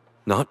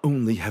 Not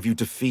only have you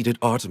defeated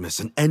Artemis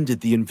and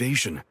ended the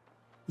invasion,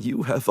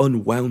 you have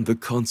unwound the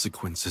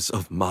consequences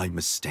of my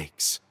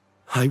mistakes.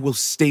 I will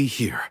stay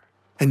here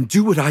and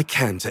do what I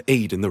can to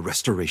aid in the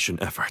restoration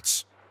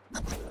efforts.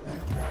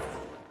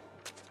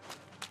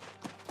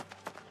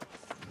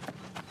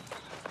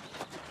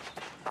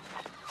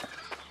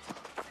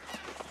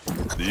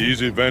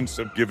 These events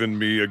have given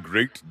me a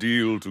great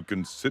deal to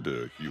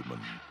consider, human.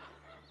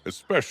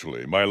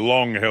 Especially my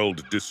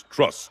long-held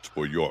distrust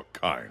for your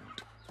kind.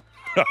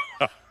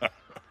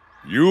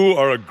 You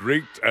are a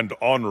great and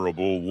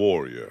honorable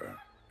warrior,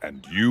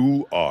 and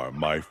you are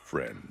my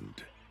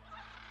friend.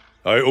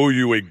 I owe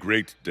you a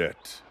great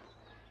debt.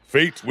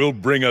 Fate will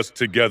bring us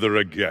together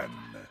again.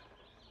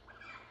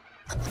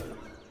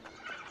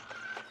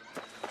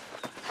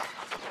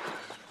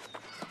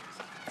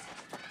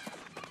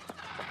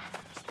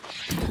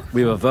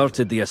 We've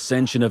averted the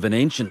ascension of an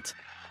ancient,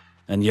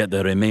 and yet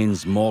there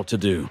remains more to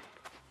do.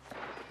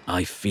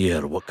 I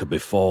fear what could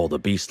befall the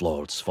Beast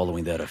Lords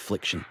following their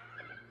affliction.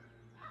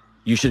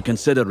 You should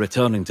consider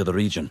returning to the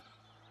region.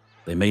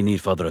 They may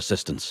need further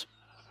assistance.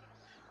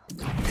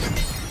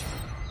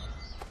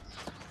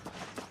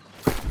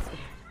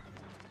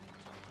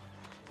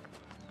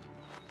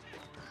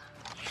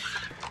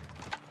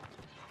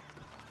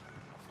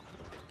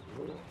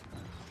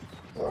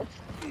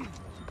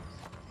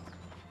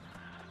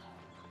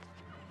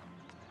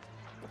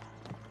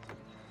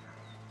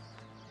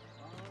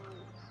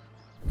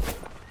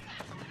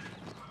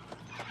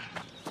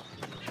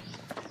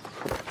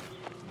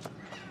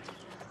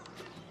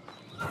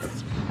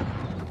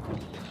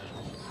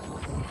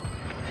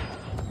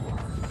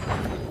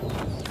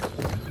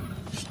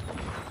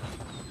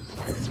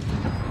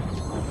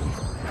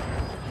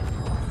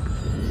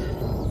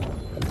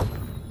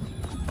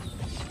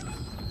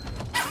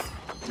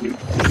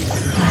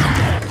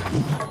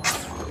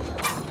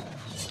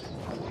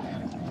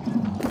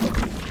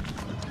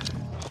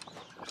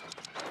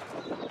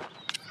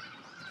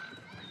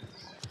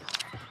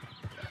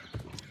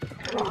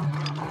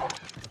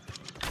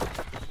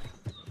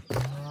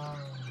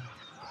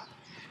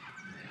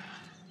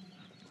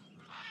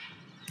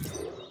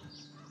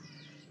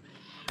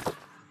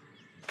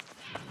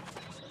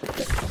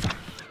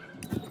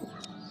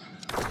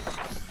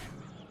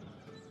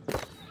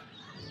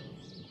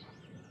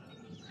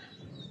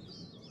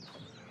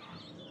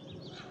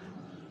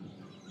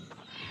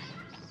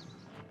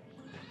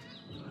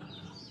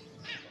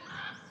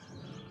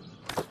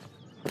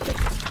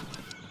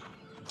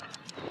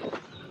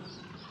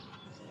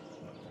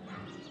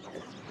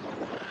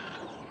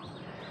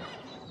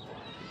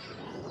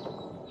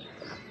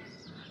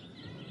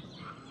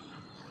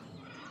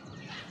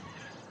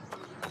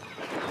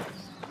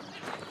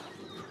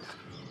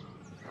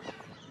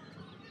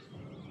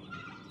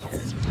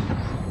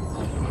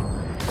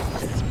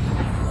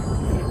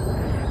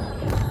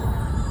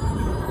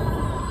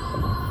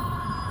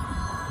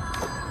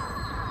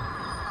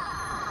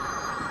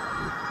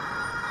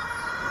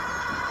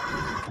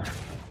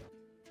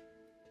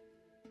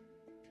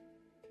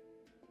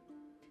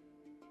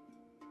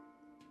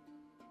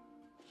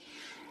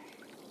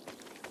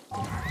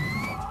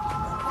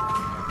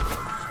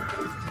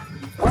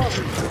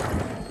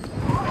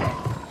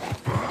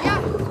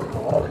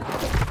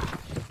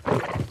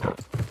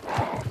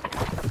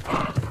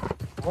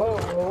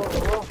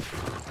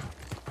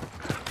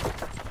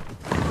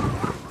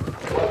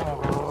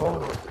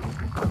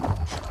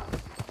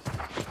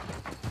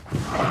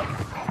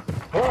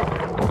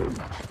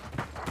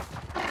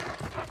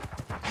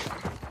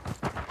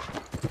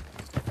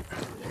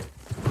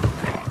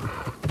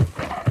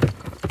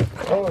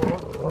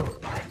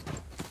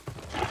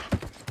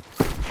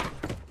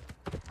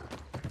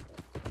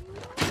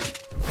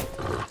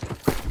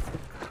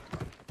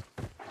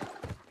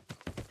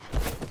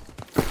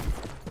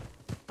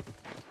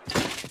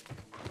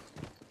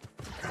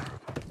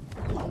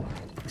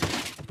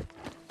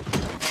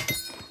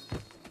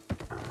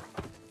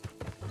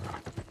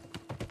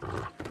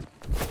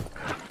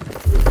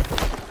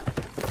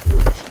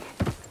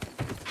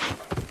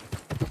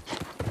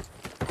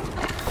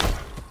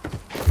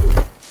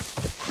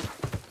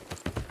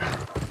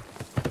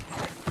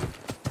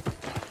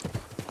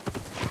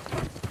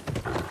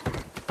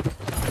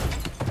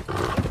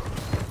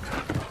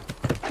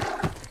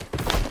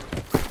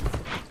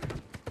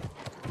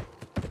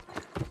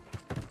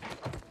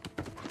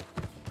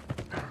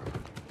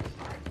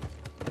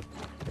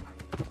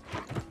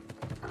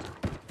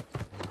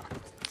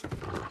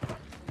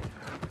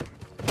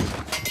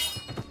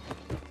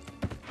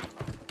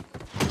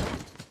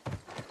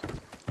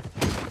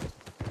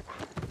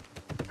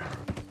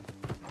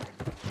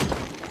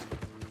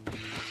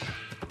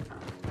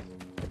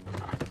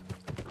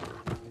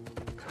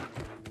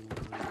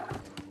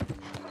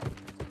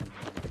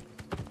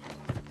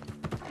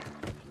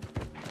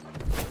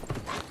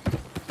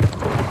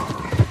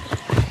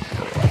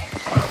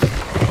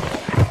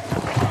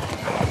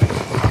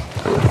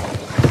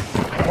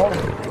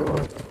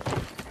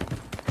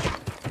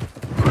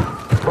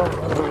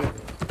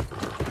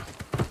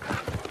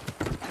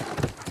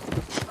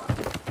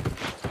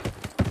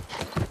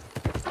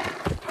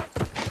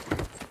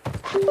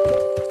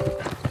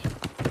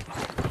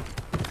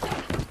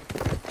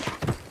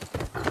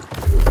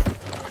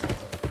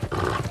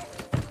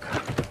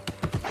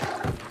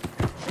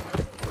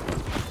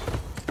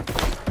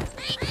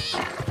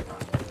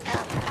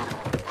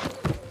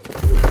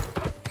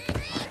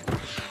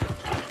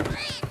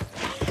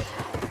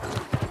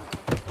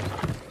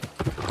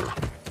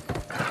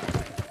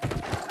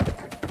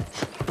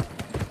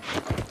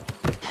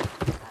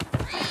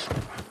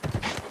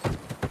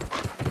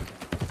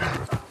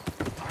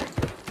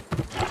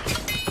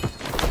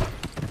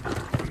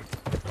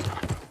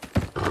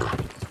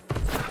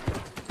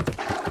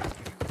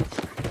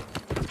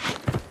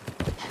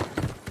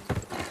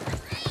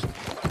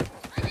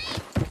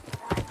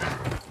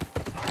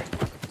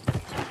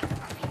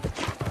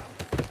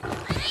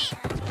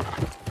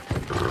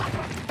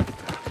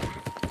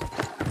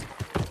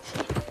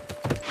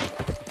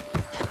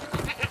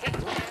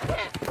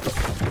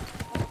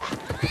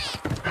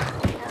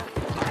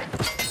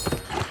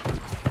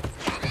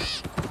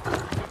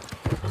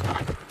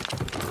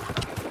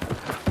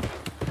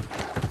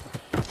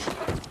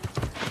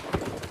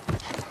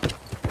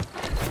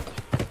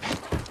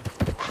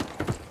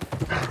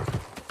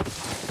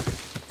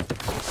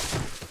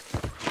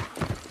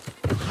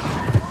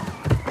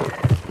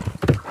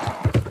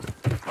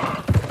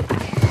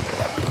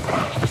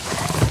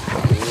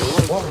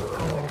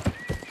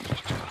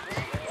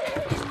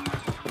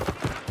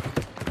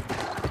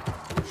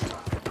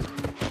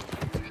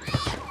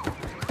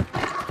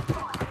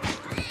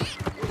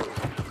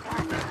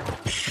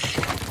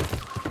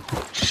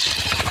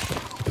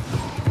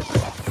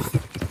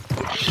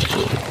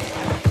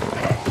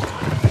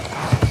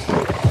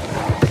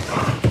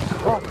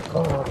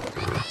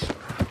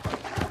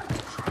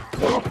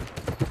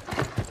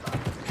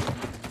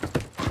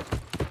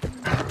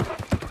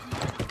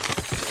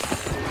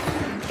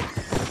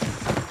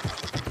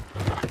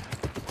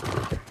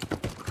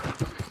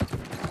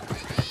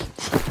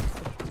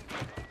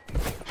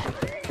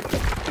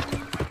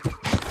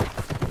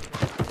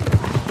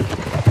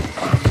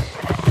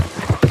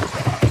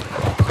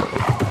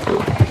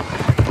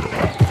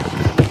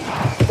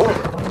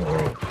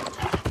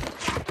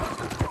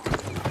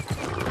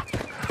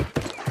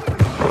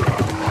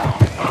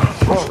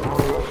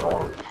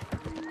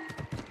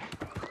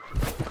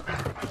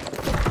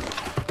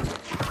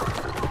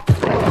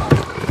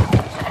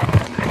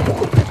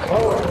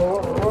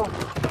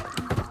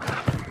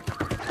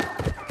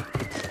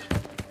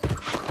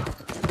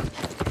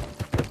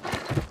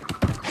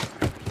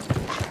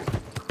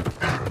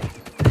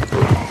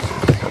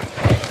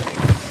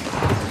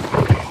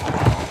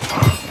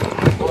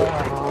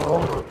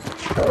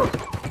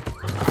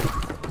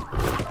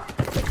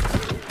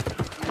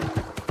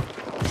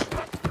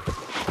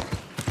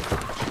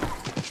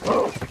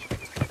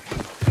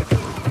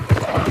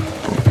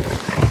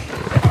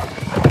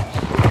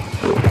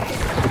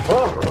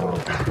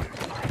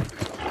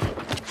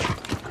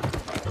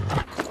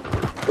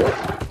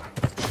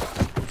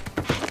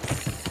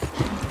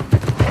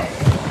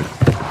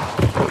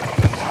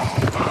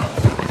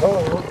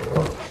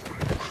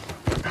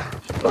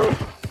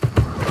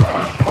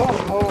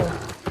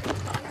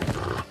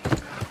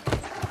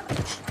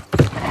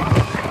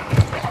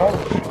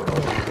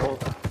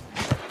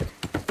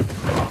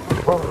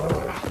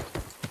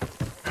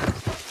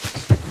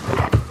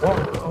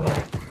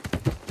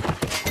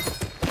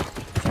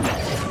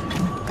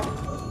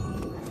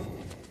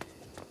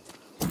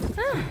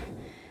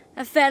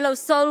 fellow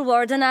Soul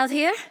Warden out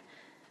here?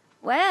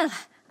 Well,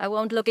 I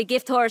won't look a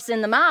gift horse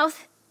in the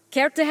mouth.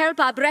 Care to help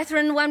our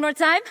brethren one more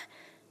time?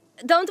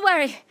 Don't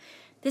worry.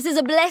 This is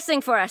a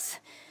blessing for us.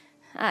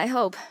 I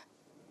hope.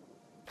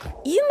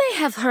 You may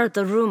have heard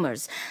the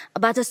rumors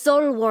about a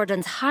Soul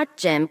Warden's heart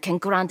gem can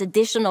grant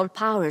additional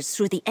powers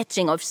through the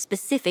etching of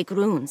specific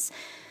runes.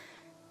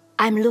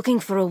 I'm looking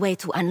for a way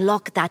to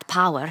unlock that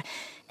power,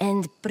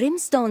 and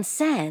Brimstone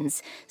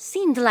Sands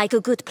seemed like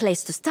a good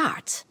place to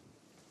start.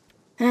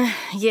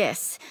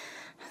 Yes,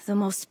 the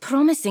most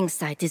promising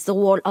site is the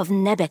Wall of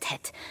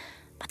Nebethet,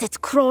 but it's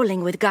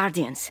crawling with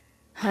guardians.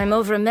 I'm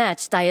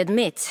overmatched, I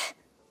admit.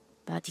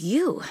 But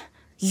you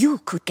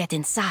could get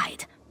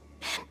inside.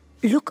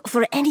 Look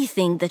for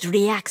anything that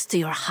reacts to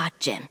your heart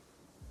gem.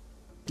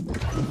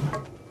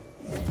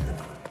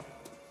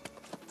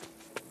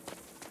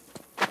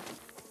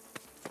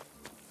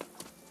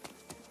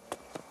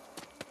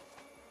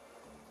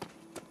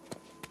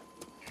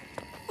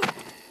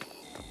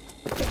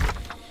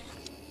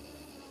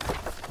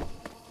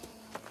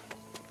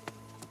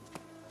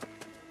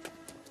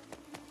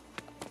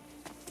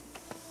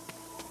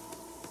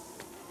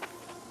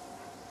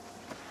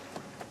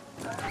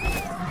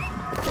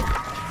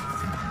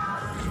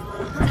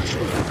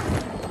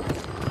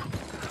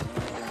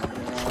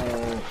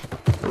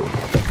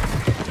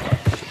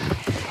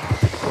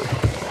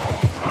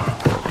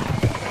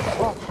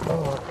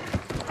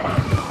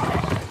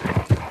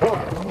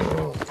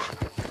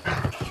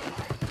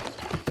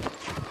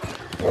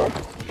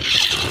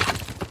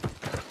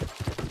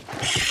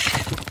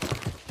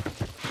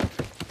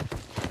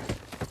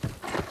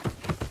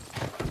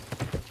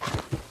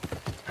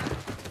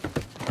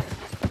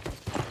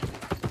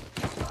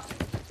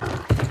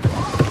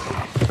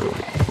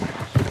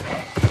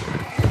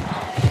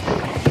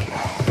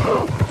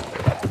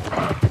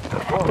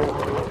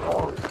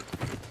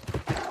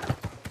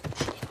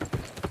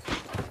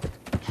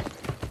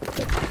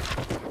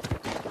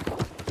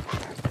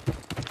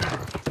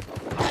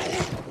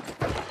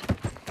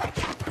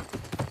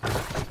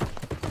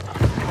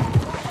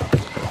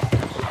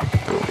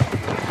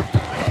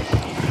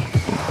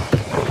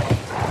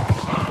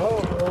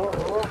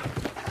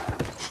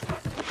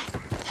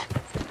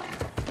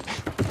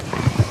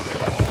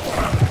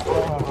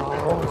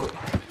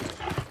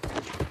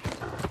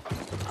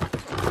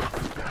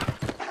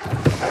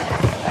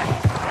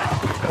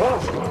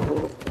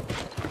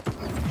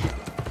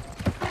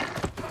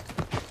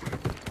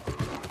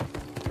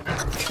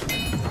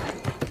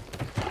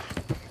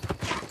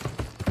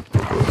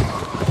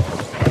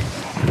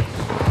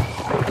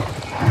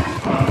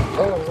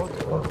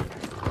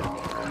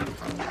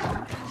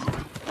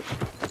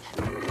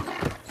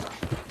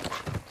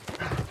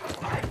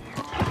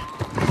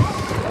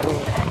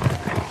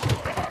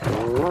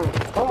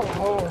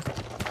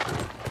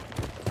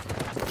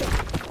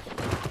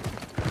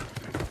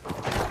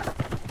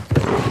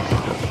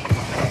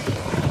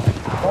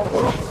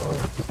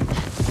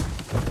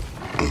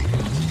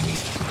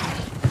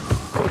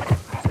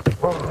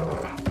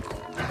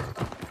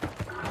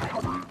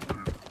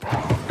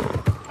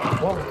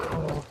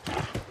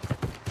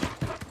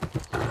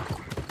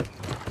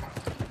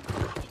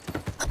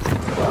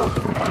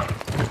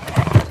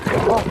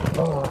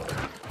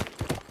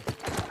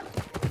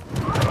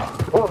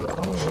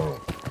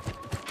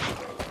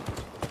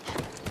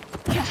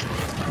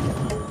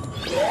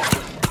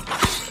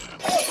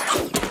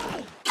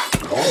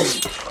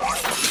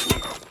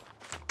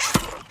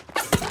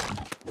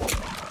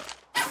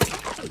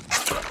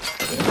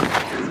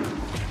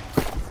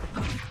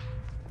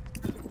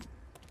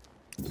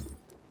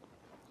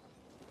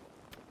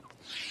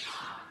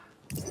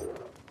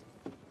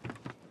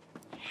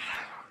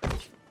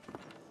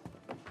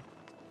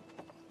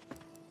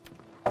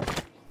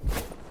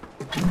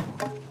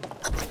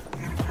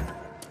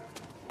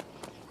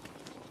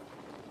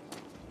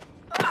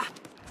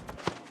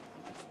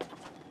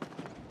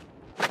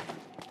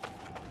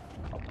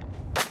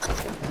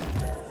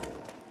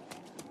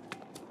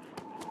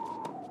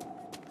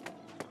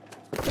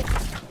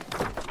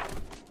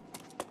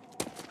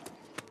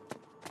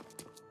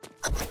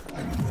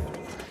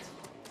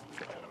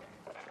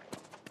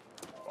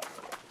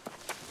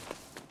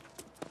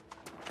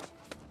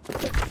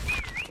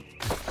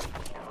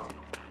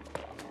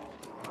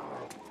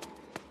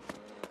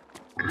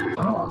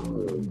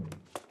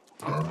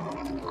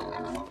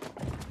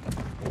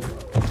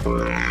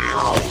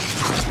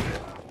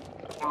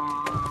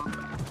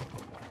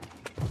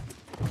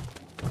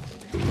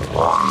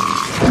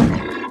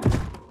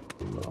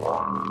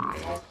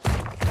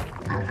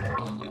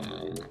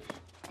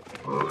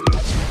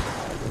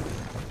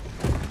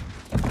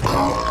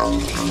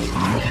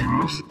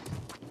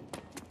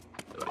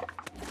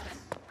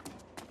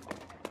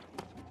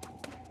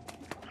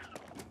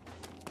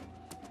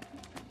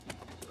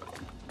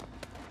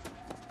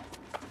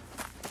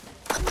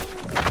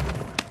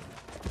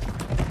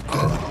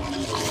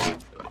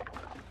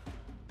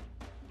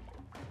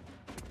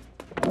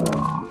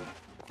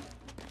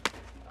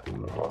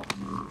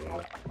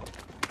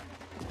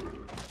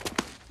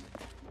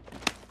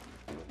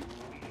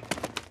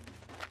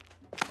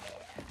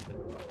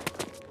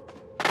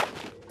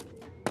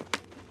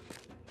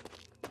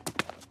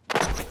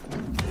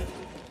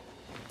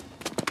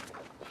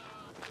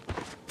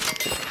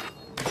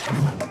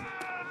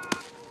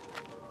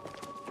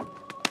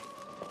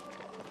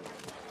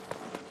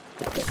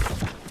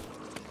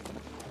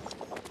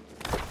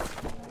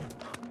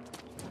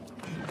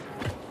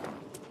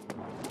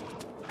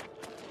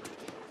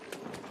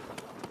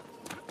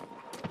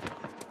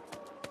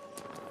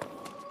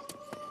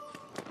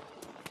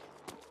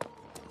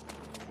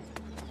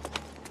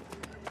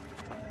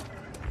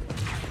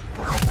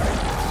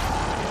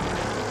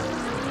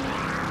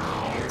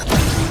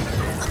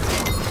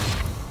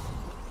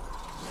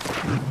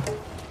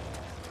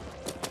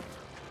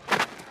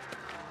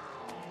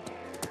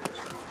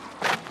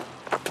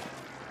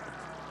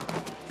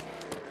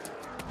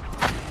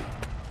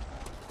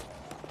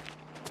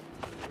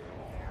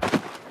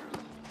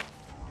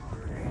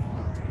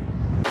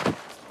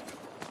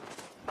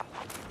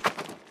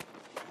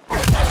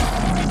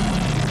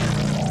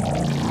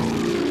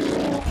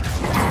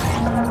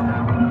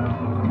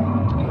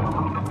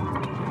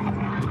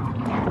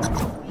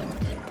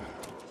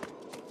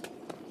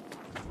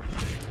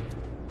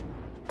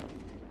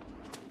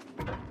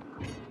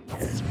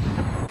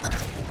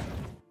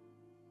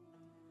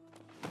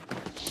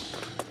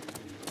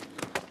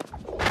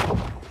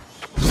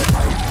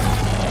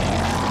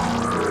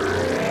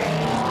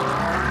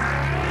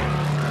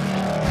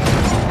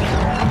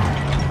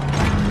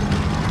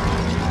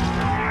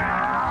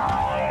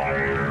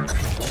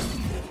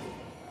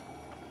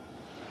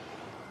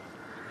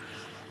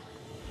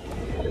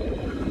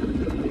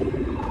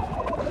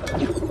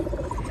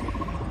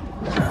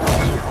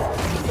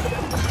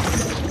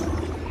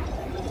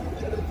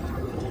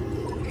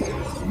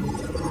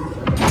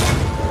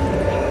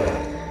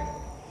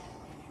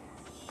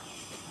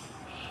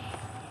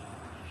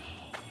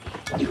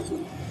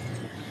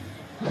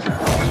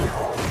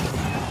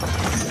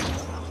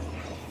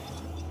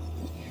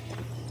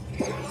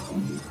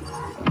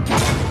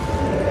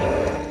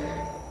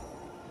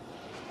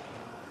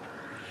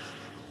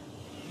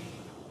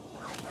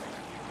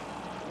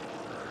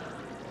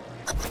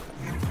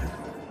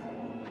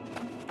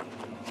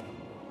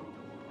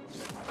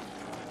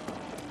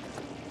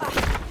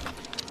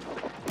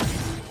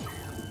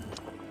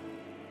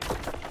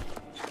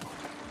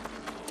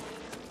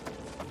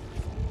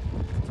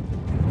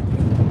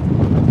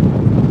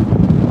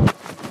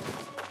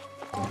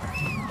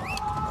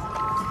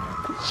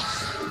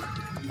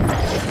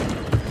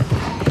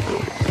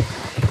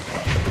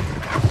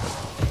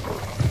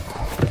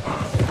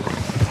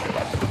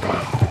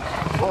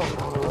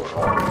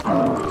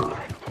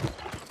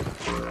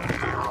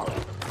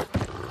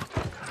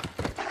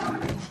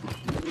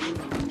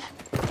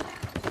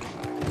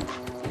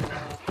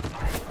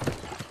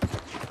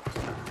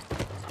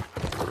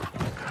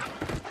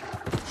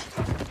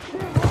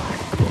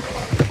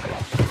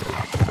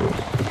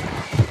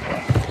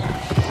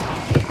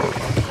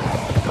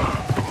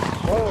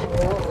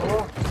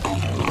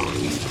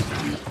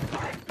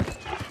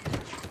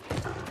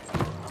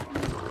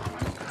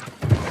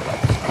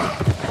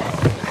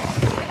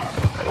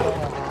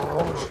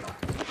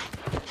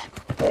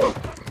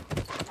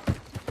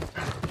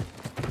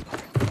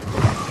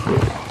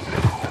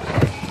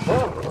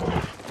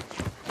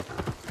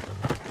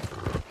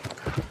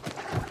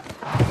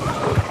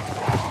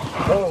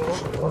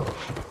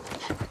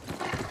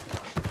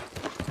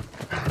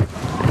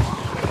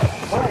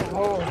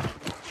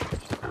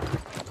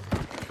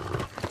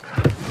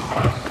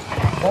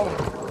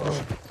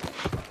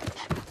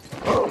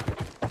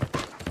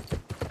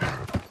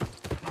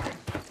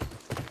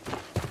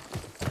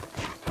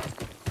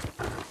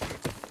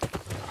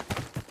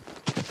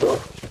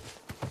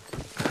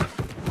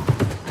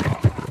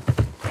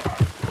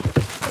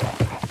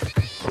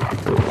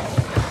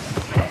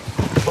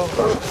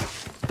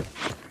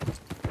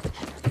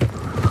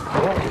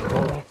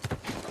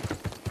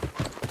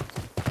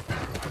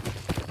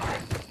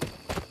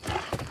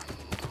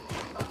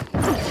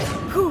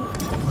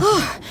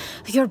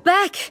 You're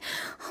back!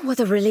 What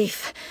a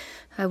relief.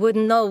 I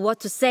wouldn't know what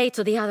to say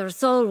to the other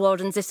Soul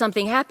Wardens if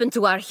something happened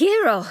to our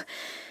hero.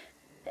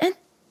 And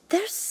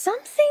there's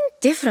something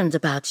different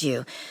about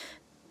you.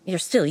 You're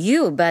still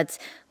you, but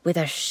with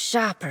a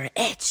sharper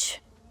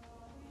edge.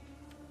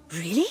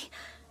 Really?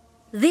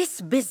 This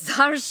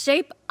bizarre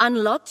shape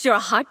unlocked your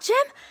heart gem?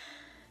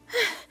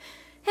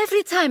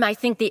 Every time I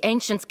think the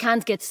ancients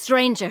can't get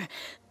stranger.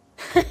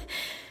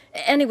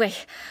 Anyway,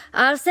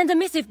 I'll send a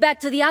missive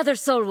back to the other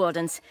Soul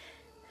Wardens.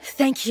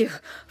 Thank you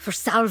for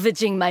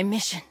salvaging my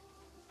mission.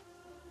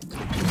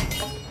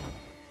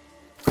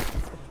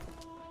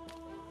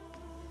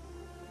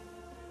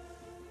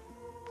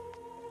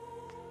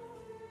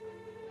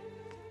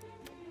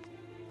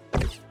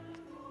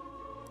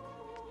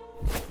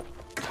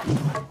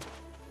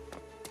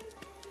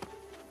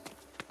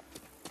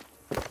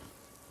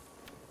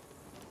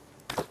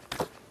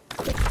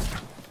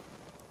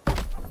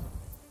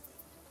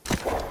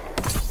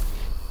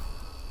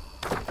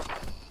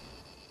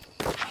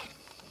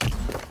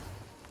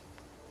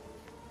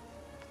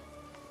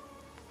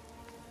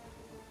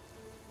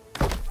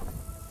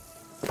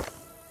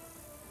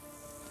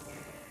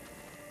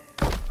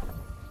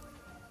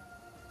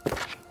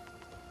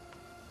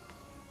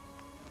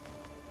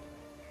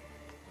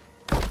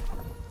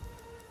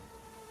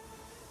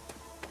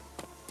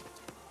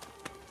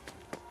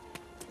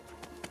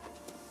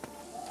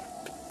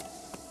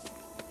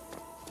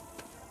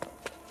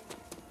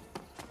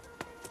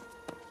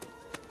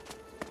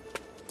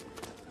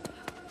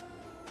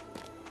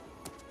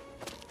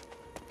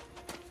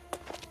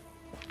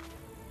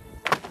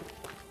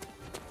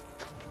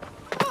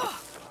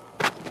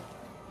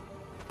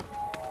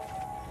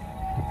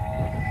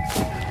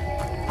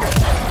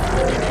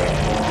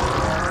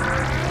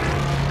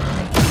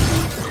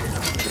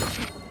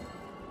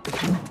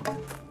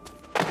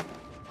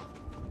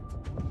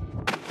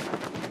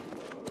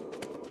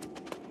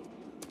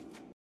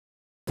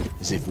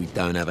 As if we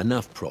don't have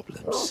enough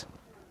problems.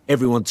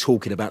 Everyone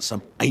talking about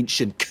some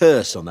ancient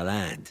curse on the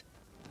land.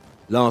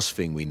 Last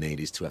thing we need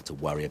is to have to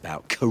worry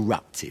about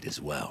corrupted as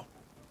well.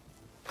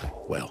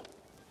 Well,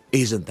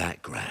 isn't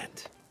that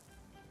grand?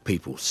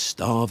 People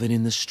starving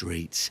in the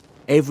streets,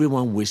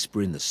 everyone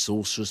whispering the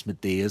sorceress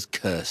Medea's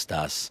cursed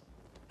us,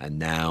 and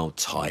now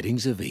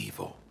tidings of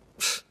evil.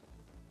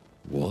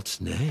 What's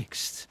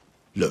next?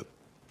 Look,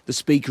 the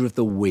Speaker of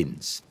the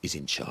Winds is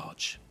in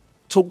charge.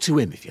 Talk to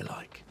him if you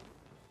like.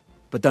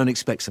 But don't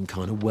expect some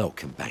kind of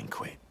welcome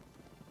banquet.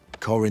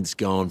 Corinth's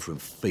gone from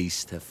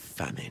feast to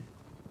famine.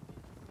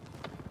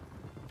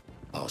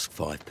 Ask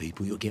 5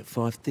 people, you'll get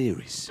 5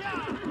 theories.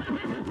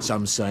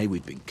 Some say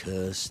we've been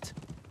cursed.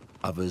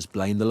 Others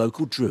blame the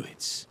local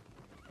druids.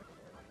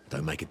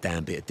 Don't make a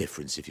damn bit of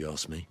difference if you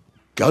ask me.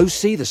 Go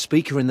see the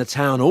Speaker in the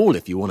town hall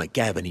if you want to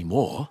gab any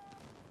more.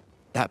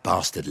 That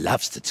bastard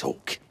loves to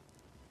talk.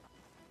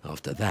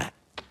 After that,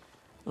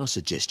 I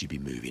suggest you be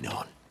moving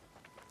on.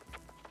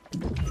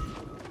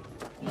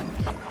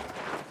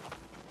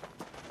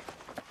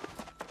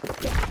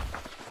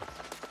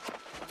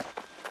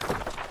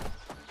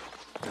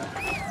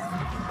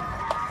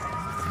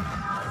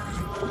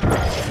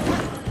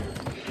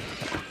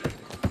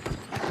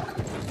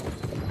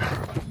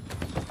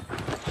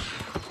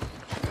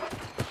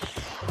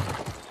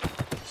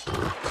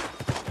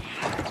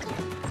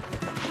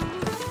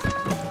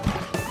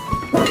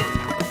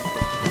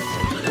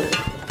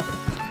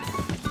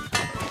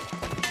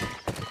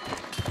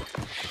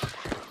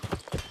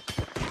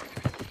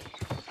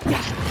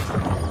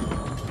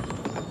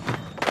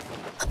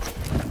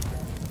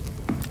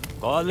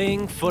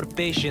 Calling for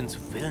patience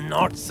will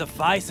not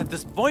suffice at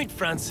this point,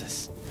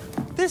 Francis.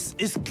 This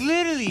is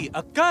clearly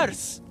a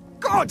curse.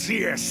 God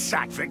dear,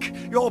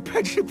 Satvik, your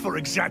penchant for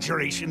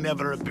exaggeration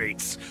never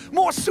abates.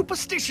 More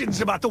superstitions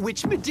about the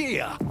witch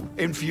Medea.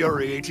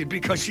 Infuriated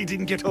because she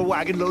didn't get her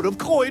wagon load of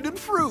coin and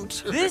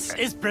fruit. This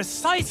is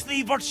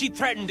precisely what she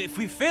threatened if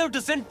we failed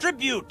to send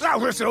tribute.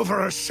 That was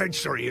over a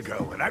century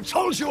ago, and I've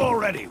told you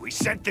already, we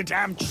sent the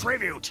damn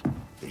tribute.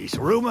 These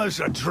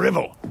rumors are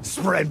drivel,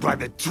 spread by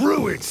the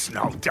druids,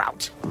 no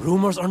doubt.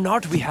 Rumors or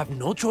not, we have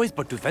no choice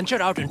but to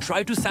venture out and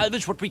try to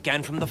salvage what we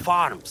can from the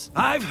farms.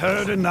 I've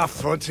heard enough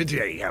for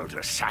today, Elder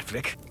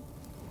Satvik.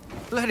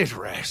 Let it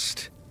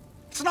rest.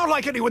 It's not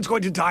like anyone's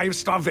going to die of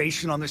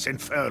starvation on this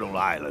infernal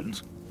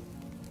island.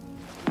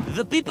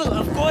 The people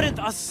of Corinth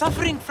are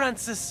suffering,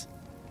 Francis.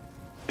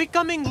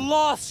 Becoming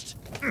lost.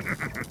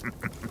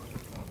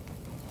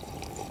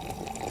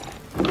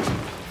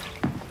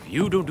 If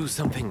you don't do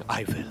something,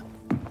 I will.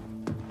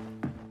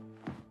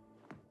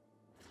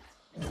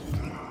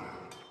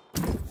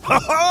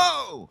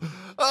 Ho-ho!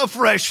 A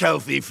fresh,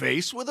 healthy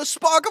face with a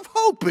spark of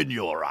hope in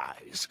your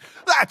eyes.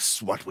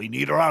 That's what we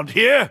need around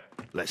here.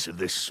 Less of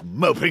this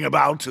moping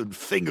about and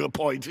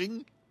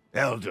finger-pointing.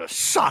 Elder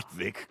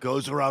Satvik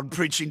goes around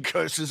preaching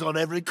curses on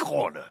every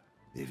corner.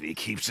 If he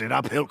keeps it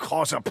up, he'll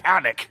cause a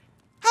panic.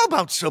 How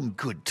about some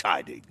good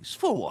tidings,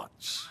 for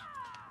once?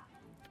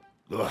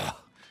 Ugh.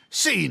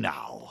 See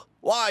now,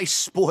 why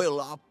spoil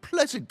our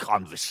pleasant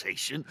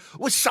conversation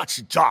with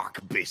such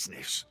dark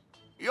business?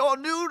 You're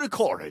new to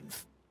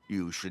Corinth.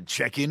 You should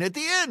check in at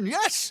the inn,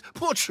 yes?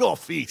 Put your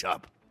feet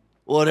up.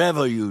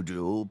 Whatever you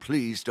do,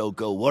 please don't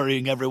go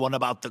worrying everyone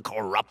about the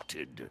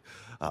corrupted.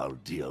 I'll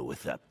deal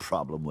with that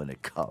problem when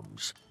it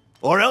comes.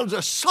 Or Elder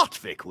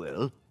Satvik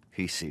will.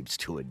 He seems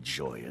to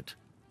enjoy it.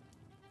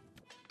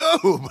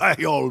 Oh, by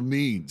all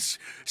means.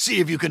 See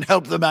if you can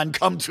help the man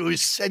come to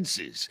his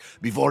senses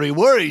before he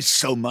worries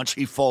so much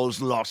he falls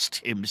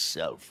lost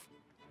himself.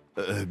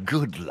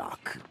 Good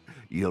luck.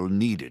 You'll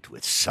need it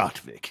with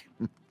Satvik.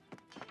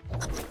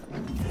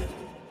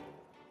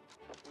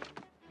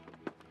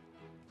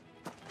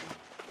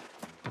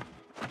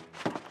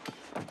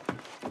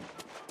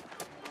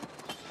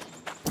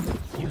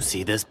 You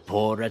see this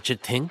poor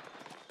wretched thing?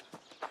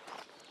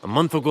 A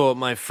month ago,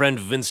 my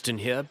friend Winston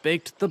here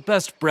baked the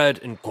best bread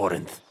in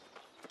Corinth.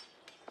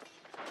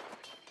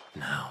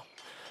 Now,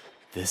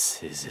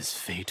 this is his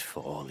fate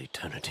for all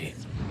eternity.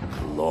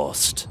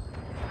 Lost,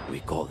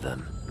 we call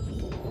them.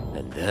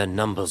 And their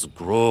numbers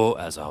grow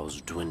as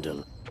ours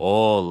dwindle,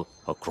 all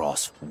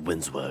across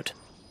Windsward.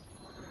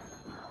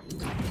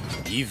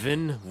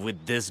 Even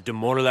with this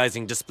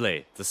demoralizing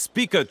display, the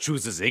speaker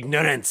chooses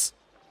ignorance.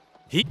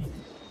 He...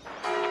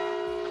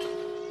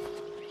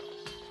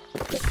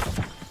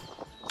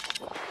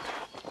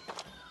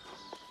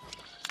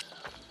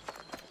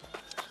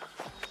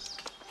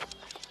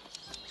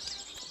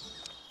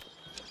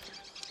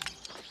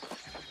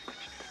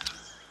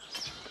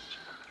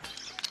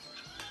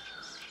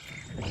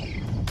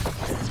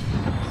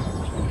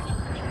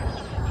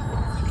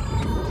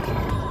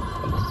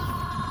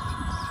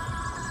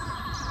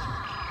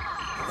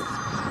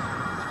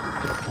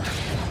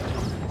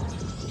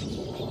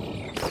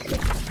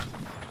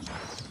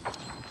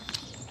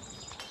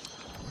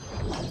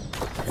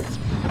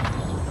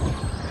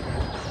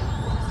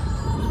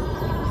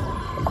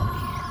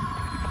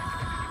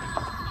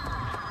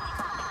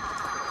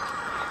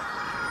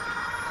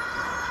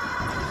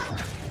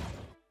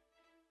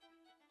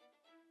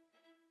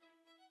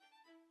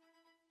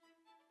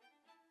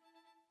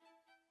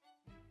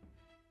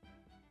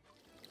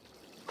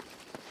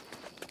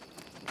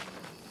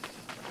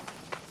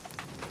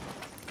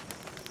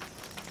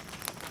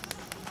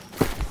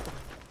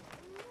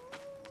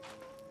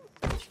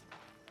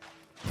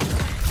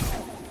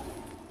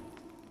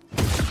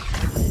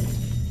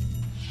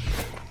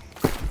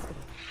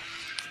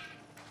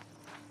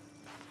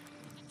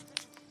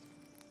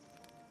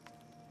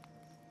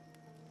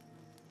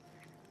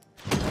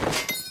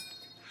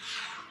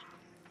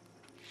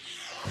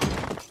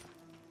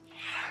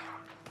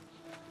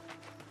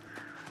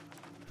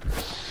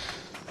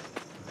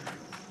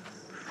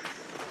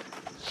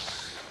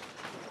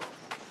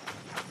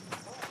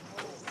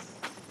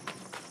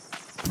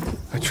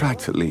 I tried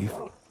to leave.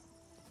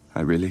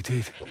 I really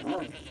did.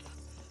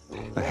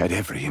 I had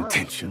every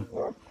intention.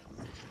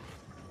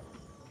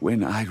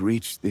 When I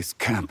reached this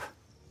camp,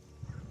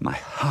 my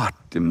heart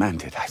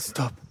demanded I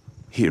stop.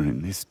 Here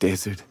in this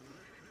desert,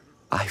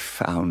 I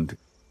found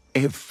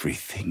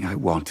everything I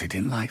wanted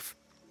in life.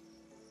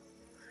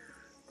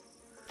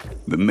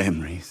 The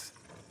memories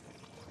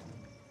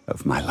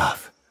of my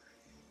love.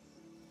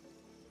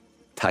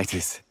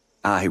 Titus,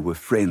 I were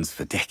friends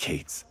for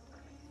decades.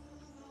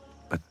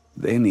 But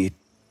then it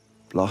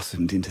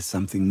blossomed into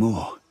something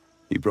more.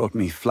 He brought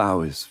me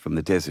flowers from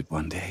the desert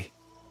one day.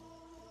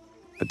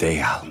 A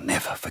day I'll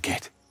never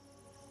forget.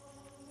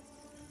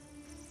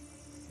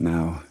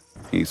 Now,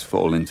 he's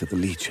fallen to the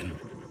Legion.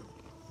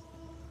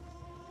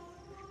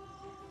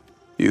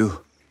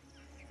 You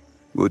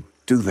would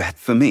do that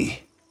for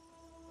me?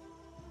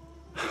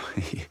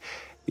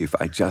 If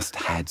I just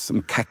had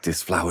some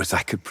cactus flowers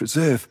I could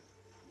preserve,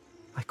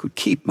 I could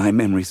keep my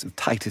memories of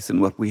Titus and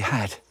what we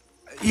had.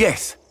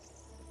 Yes,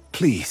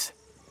 please.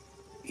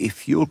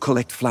 If you'll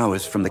collect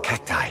flowers from the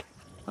cacti,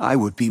 I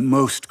would be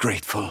most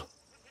grateful.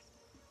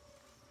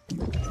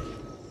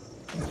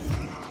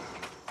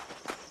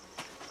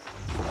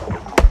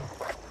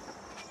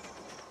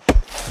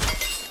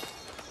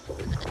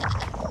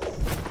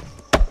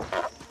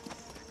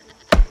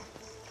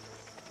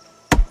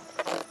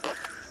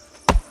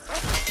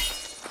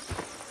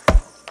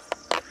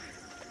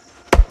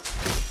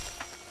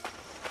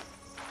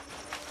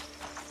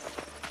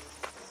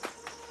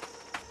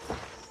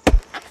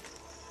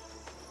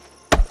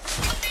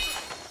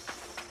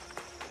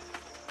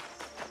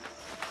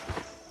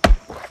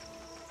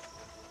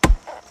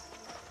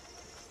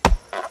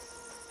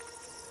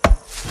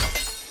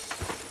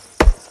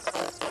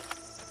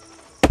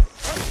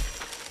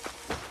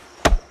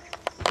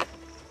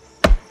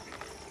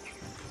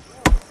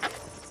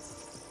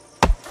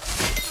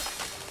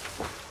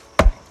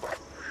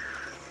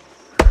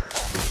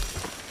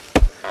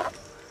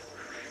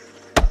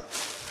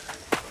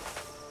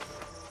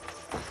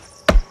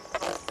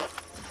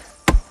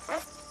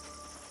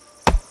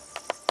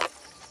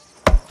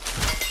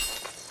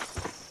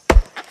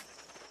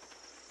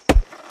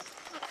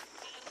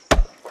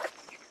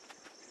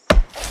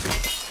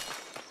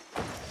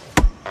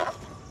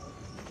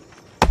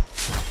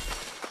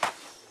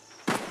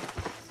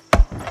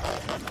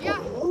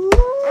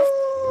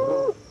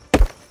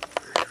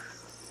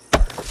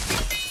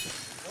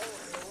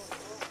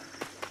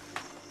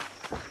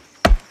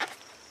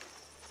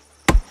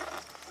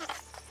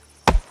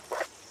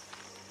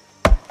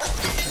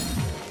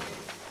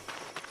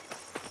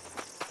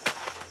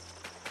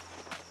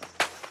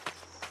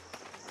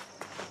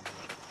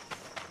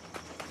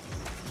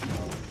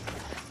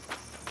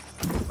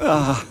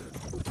 Ah,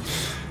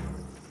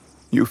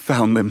 you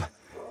found them.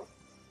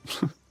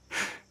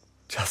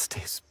 Just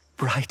as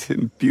bright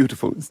and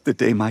beautiful as the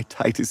day my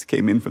Titus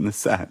came in from the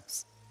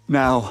sands.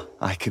 Now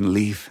I can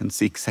leave and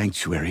seek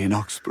sanctuary in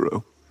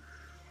Oxborough.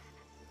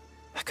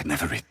 I could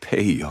never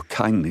repay your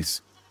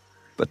kindness,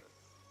 but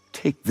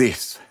take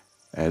this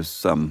as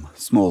some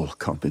small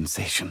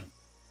compensation.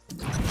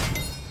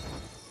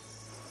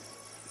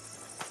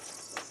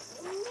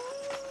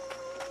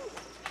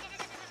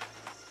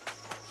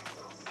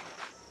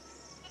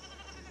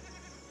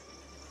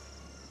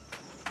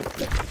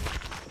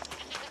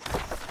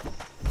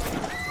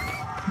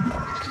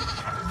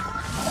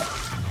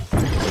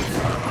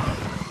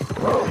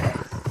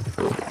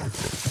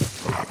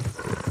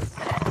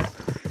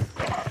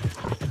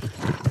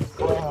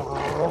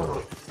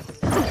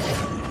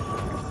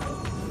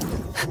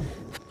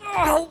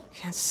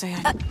 Can't say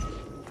I...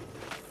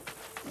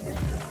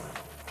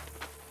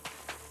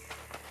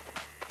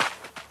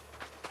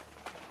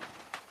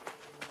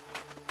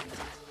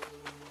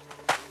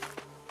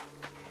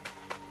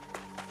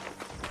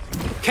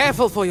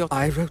 Careful for your...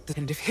 I wrote the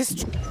end of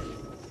history.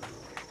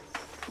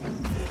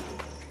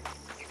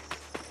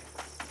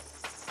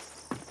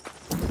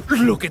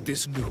 Look at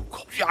this new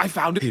copy. I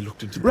found it. He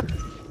looked into...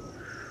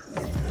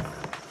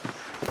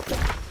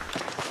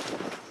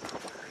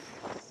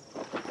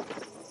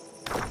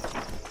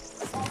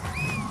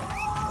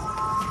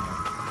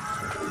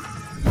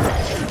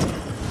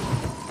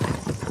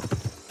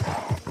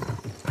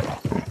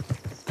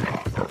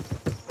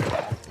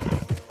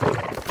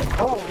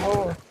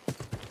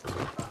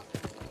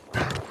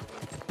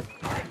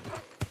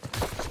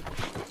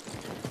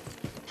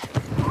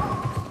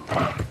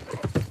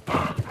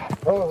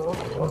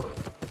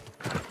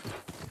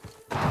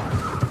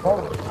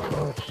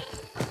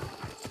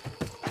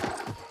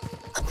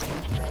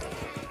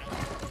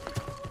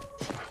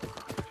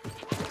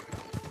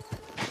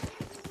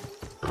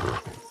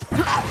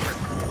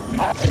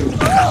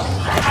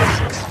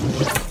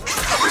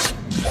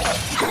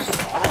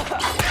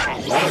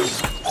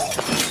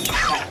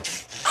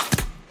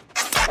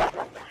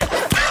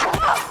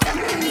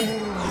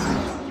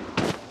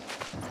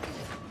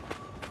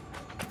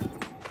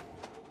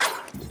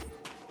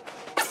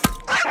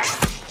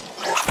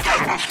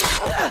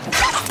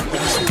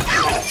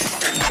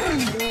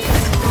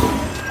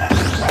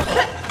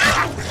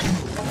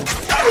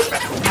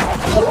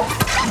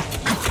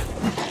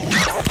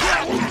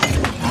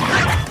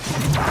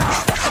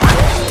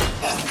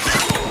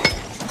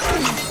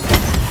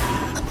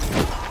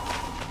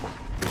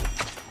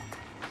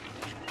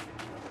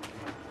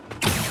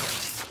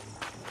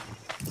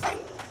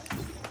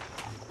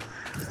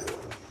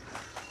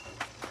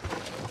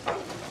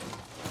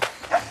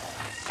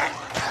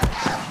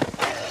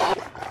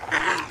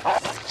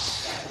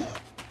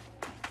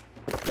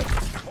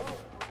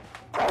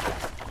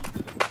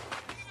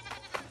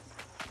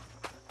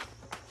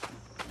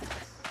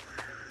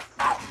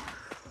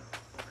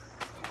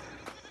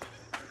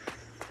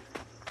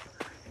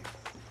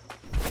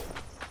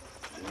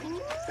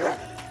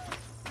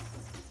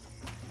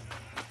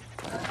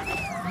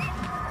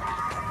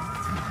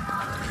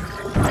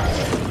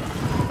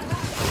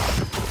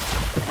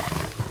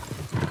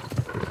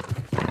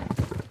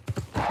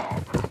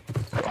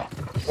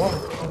 Is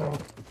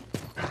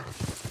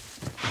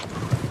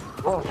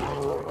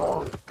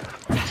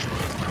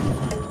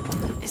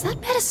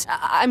that medicine?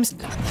 I'm...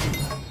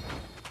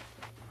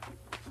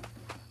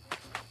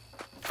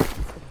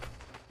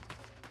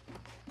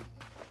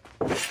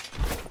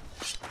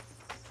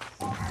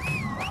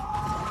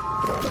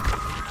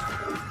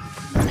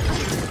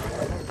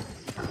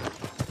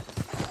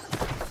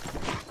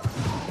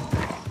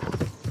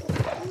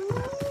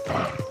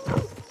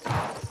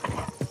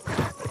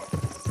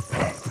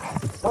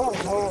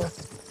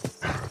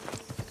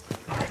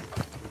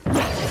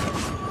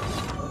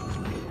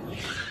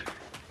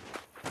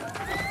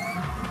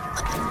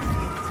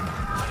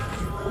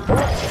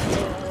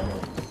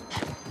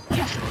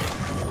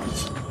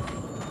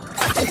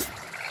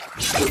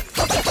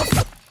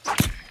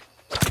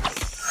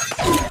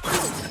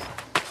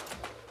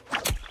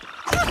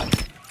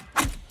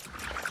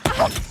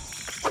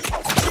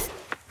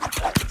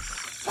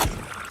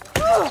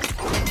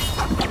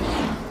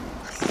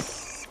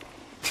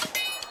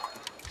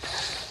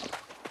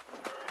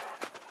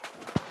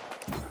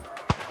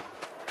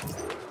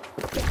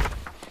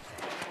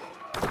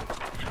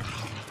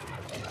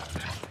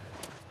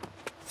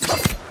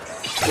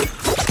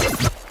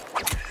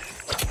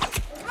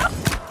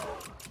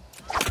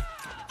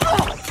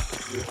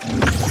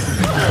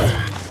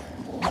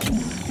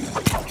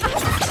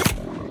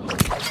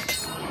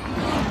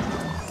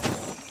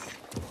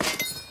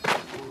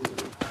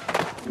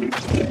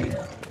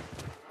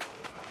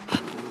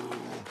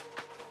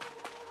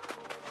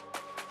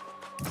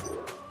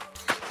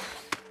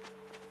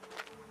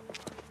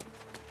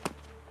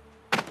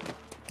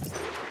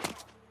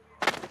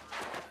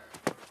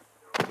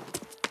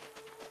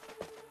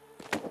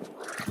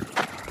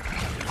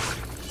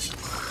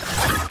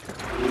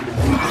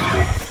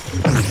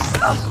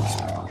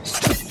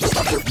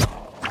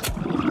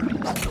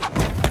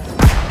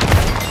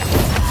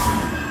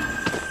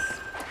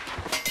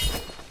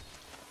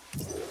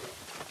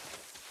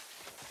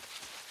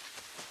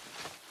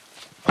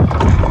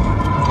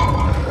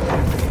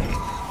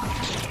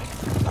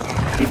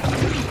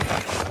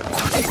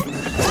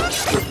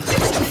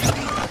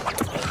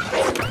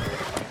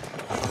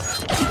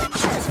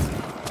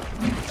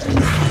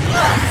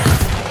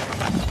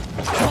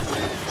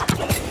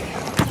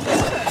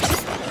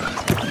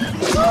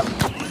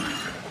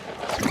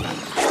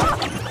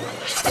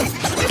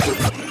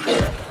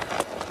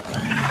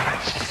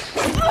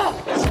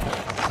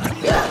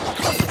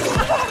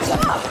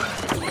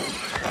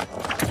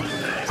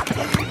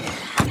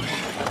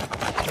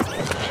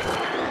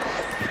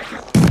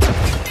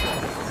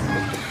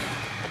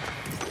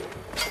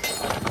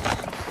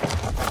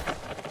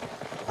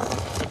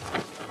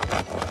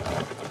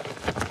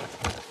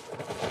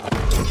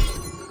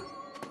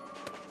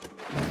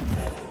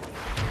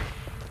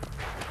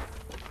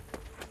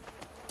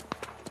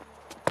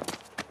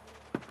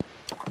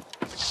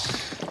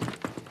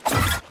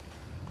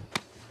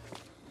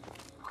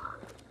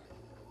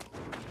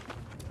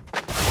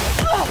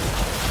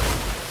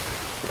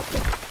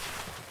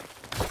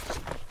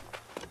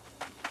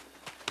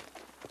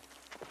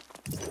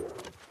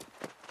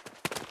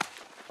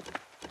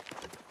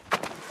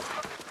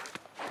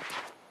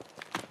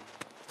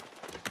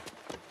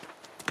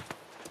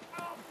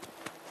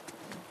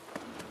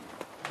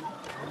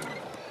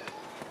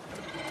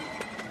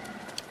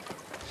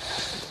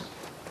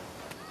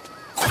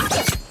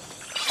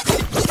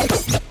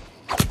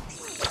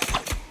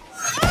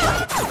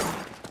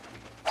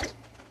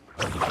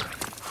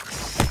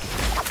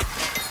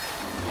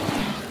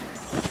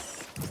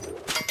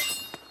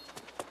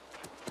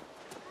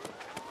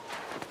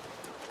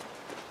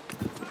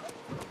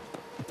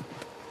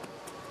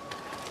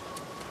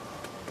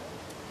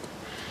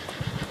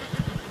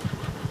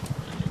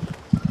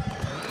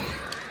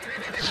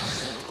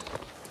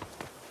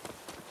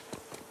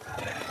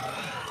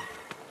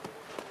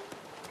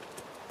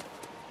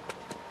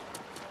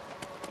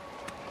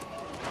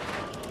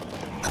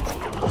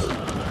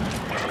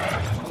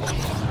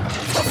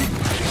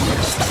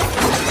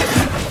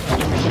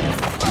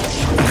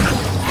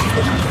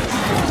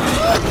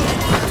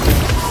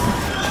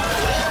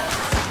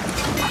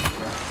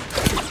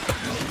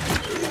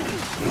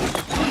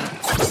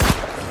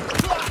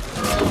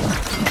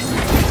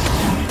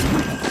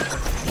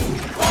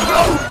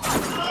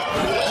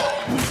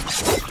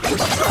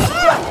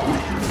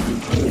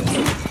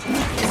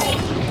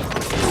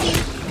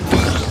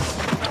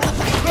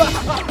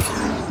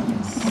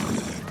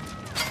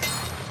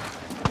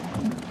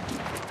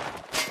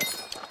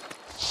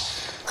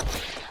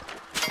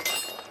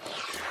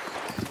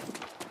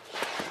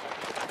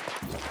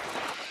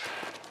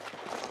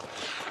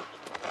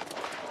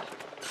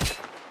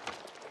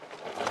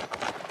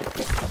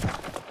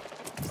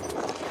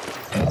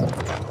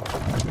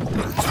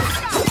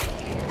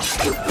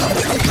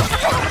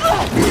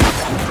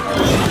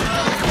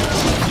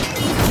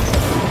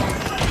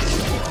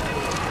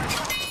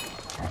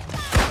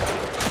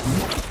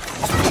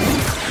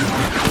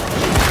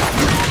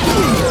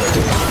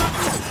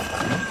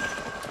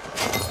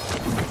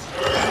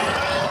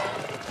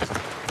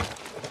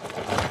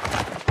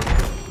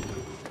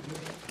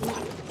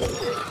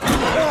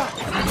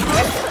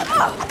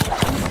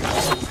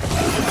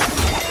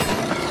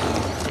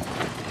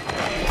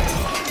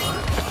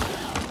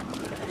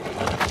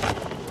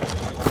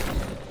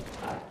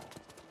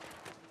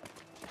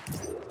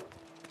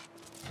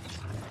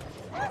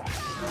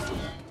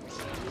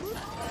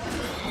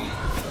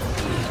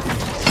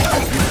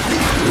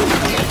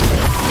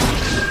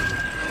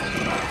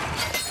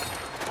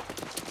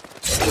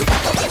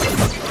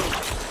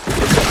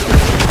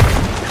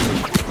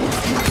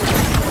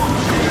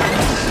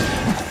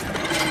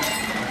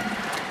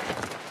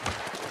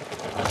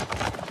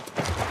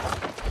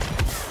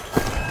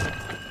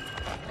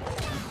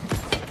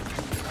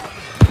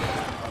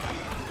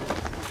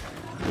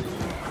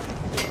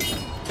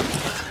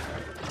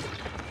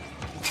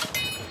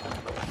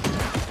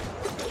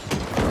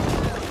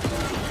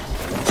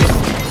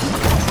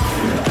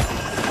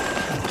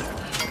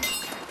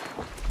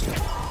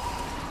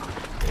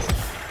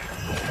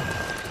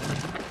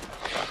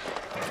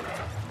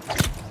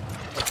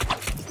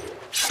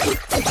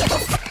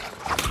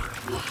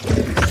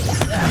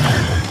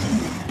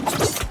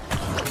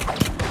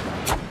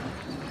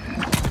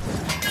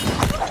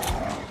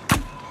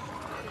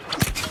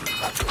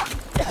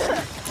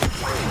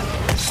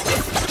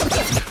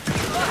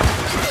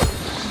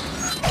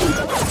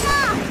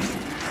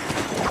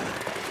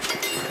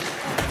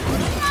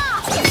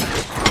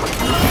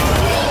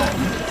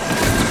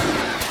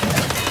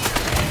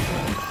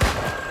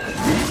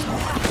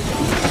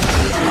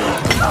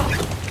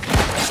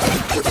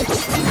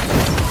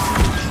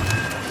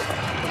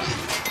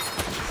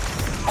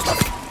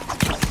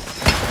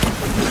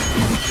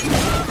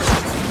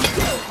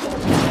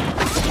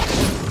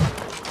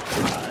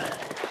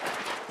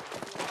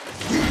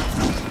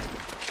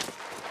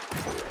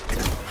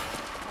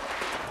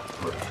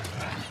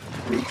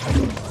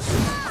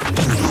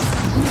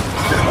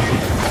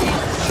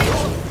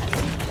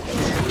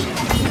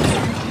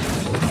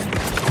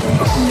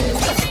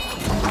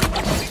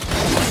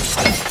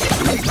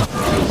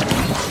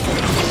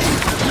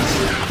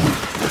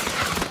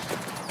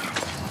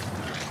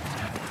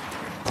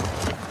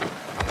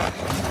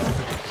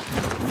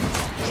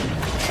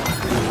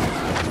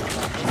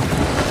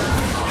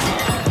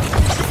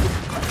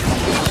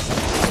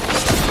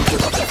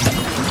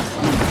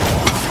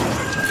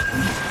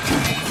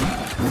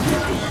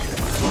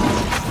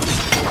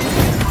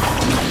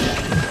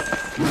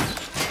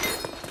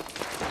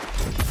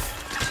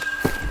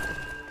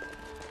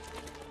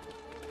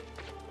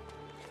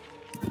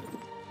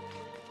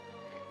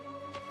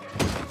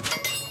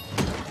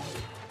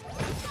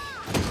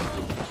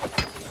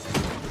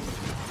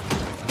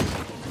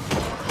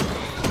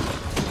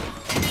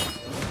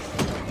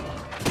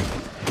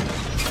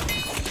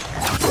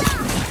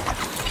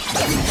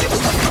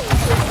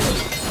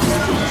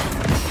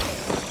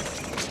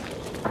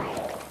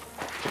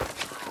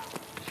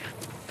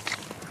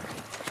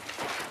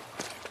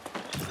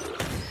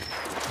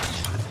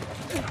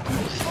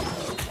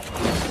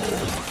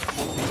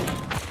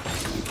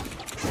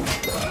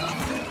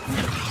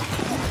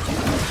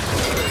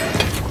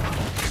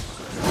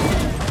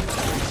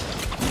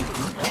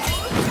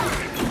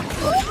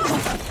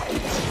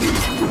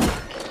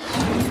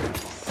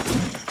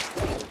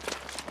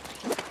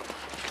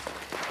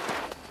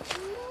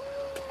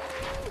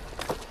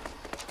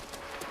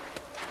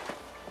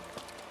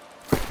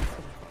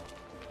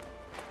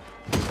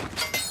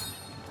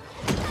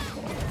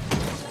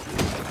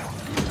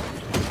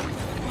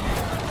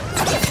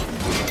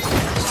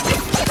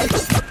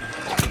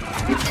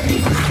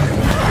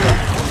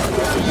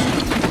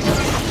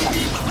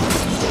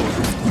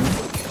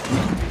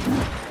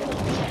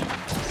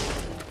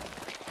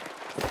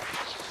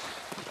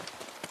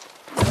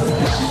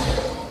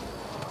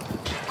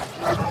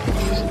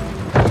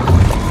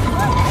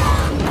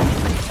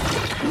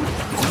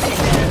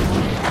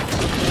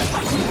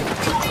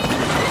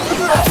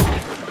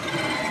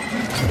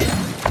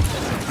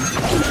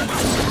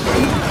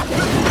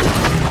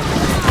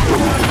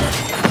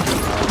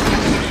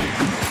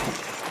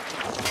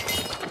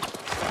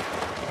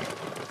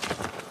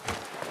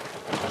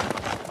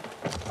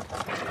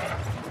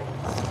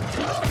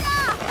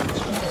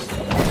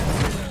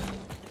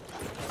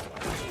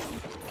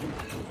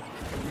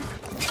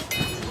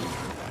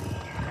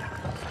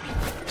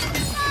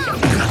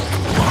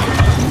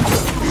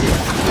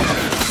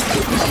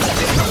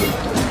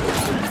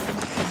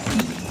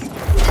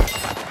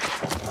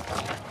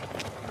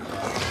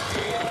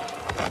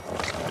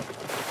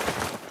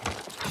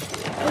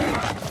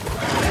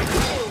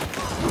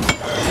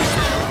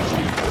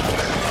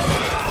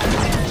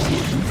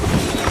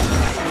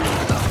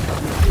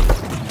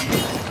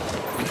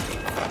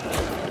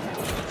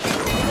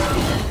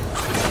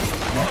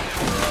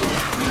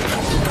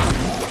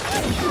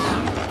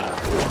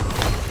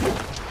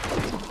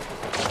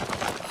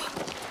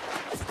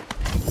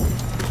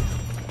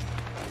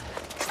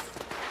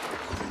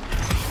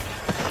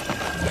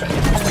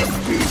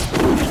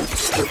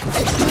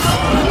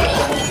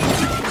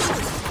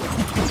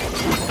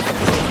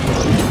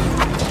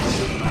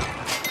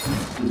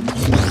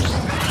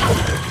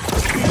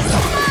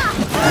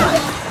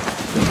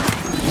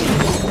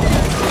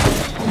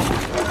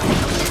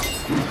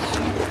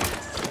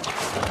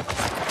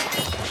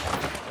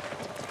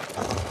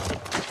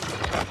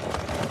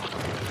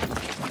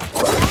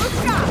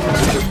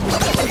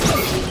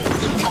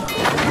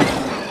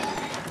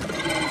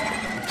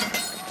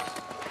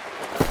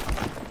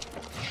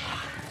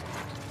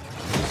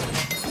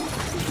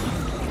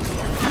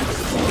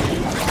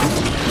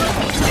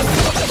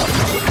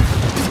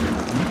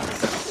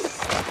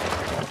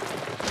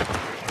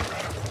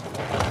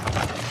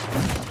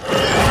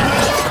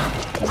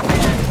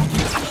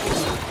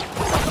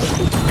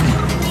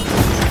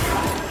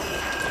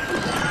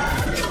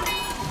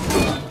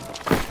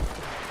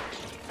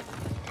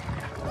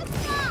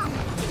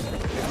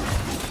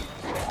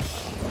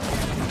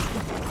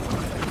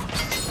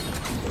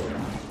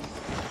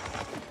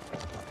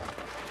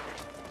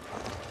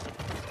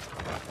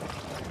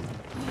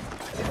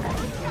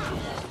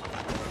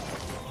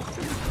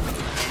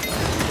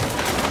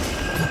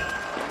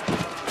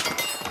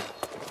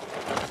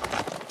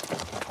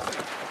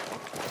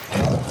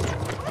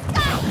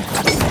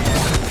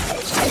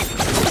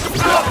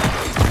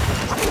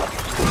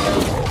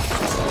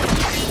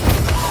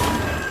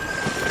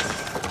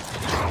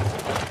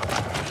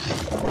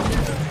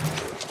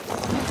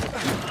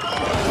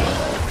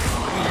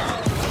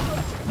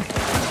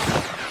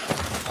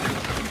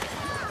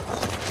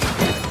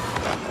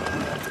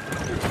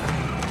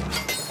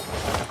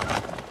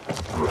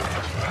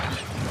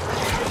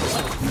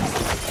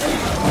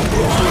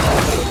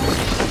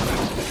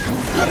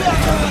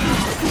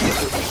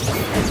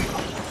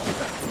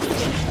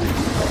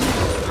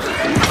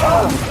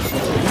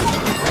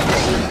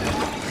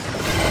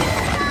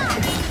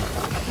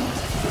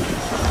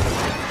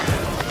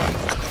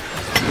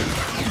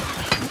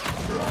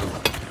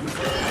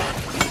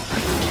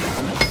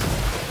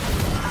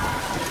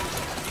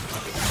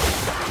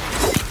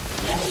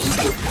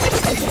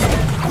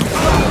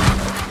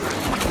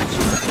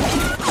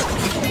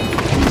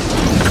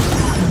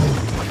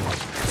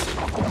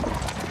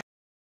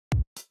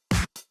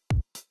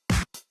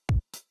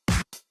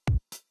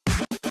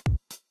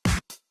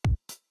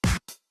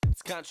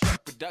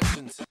 Construct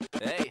Productions.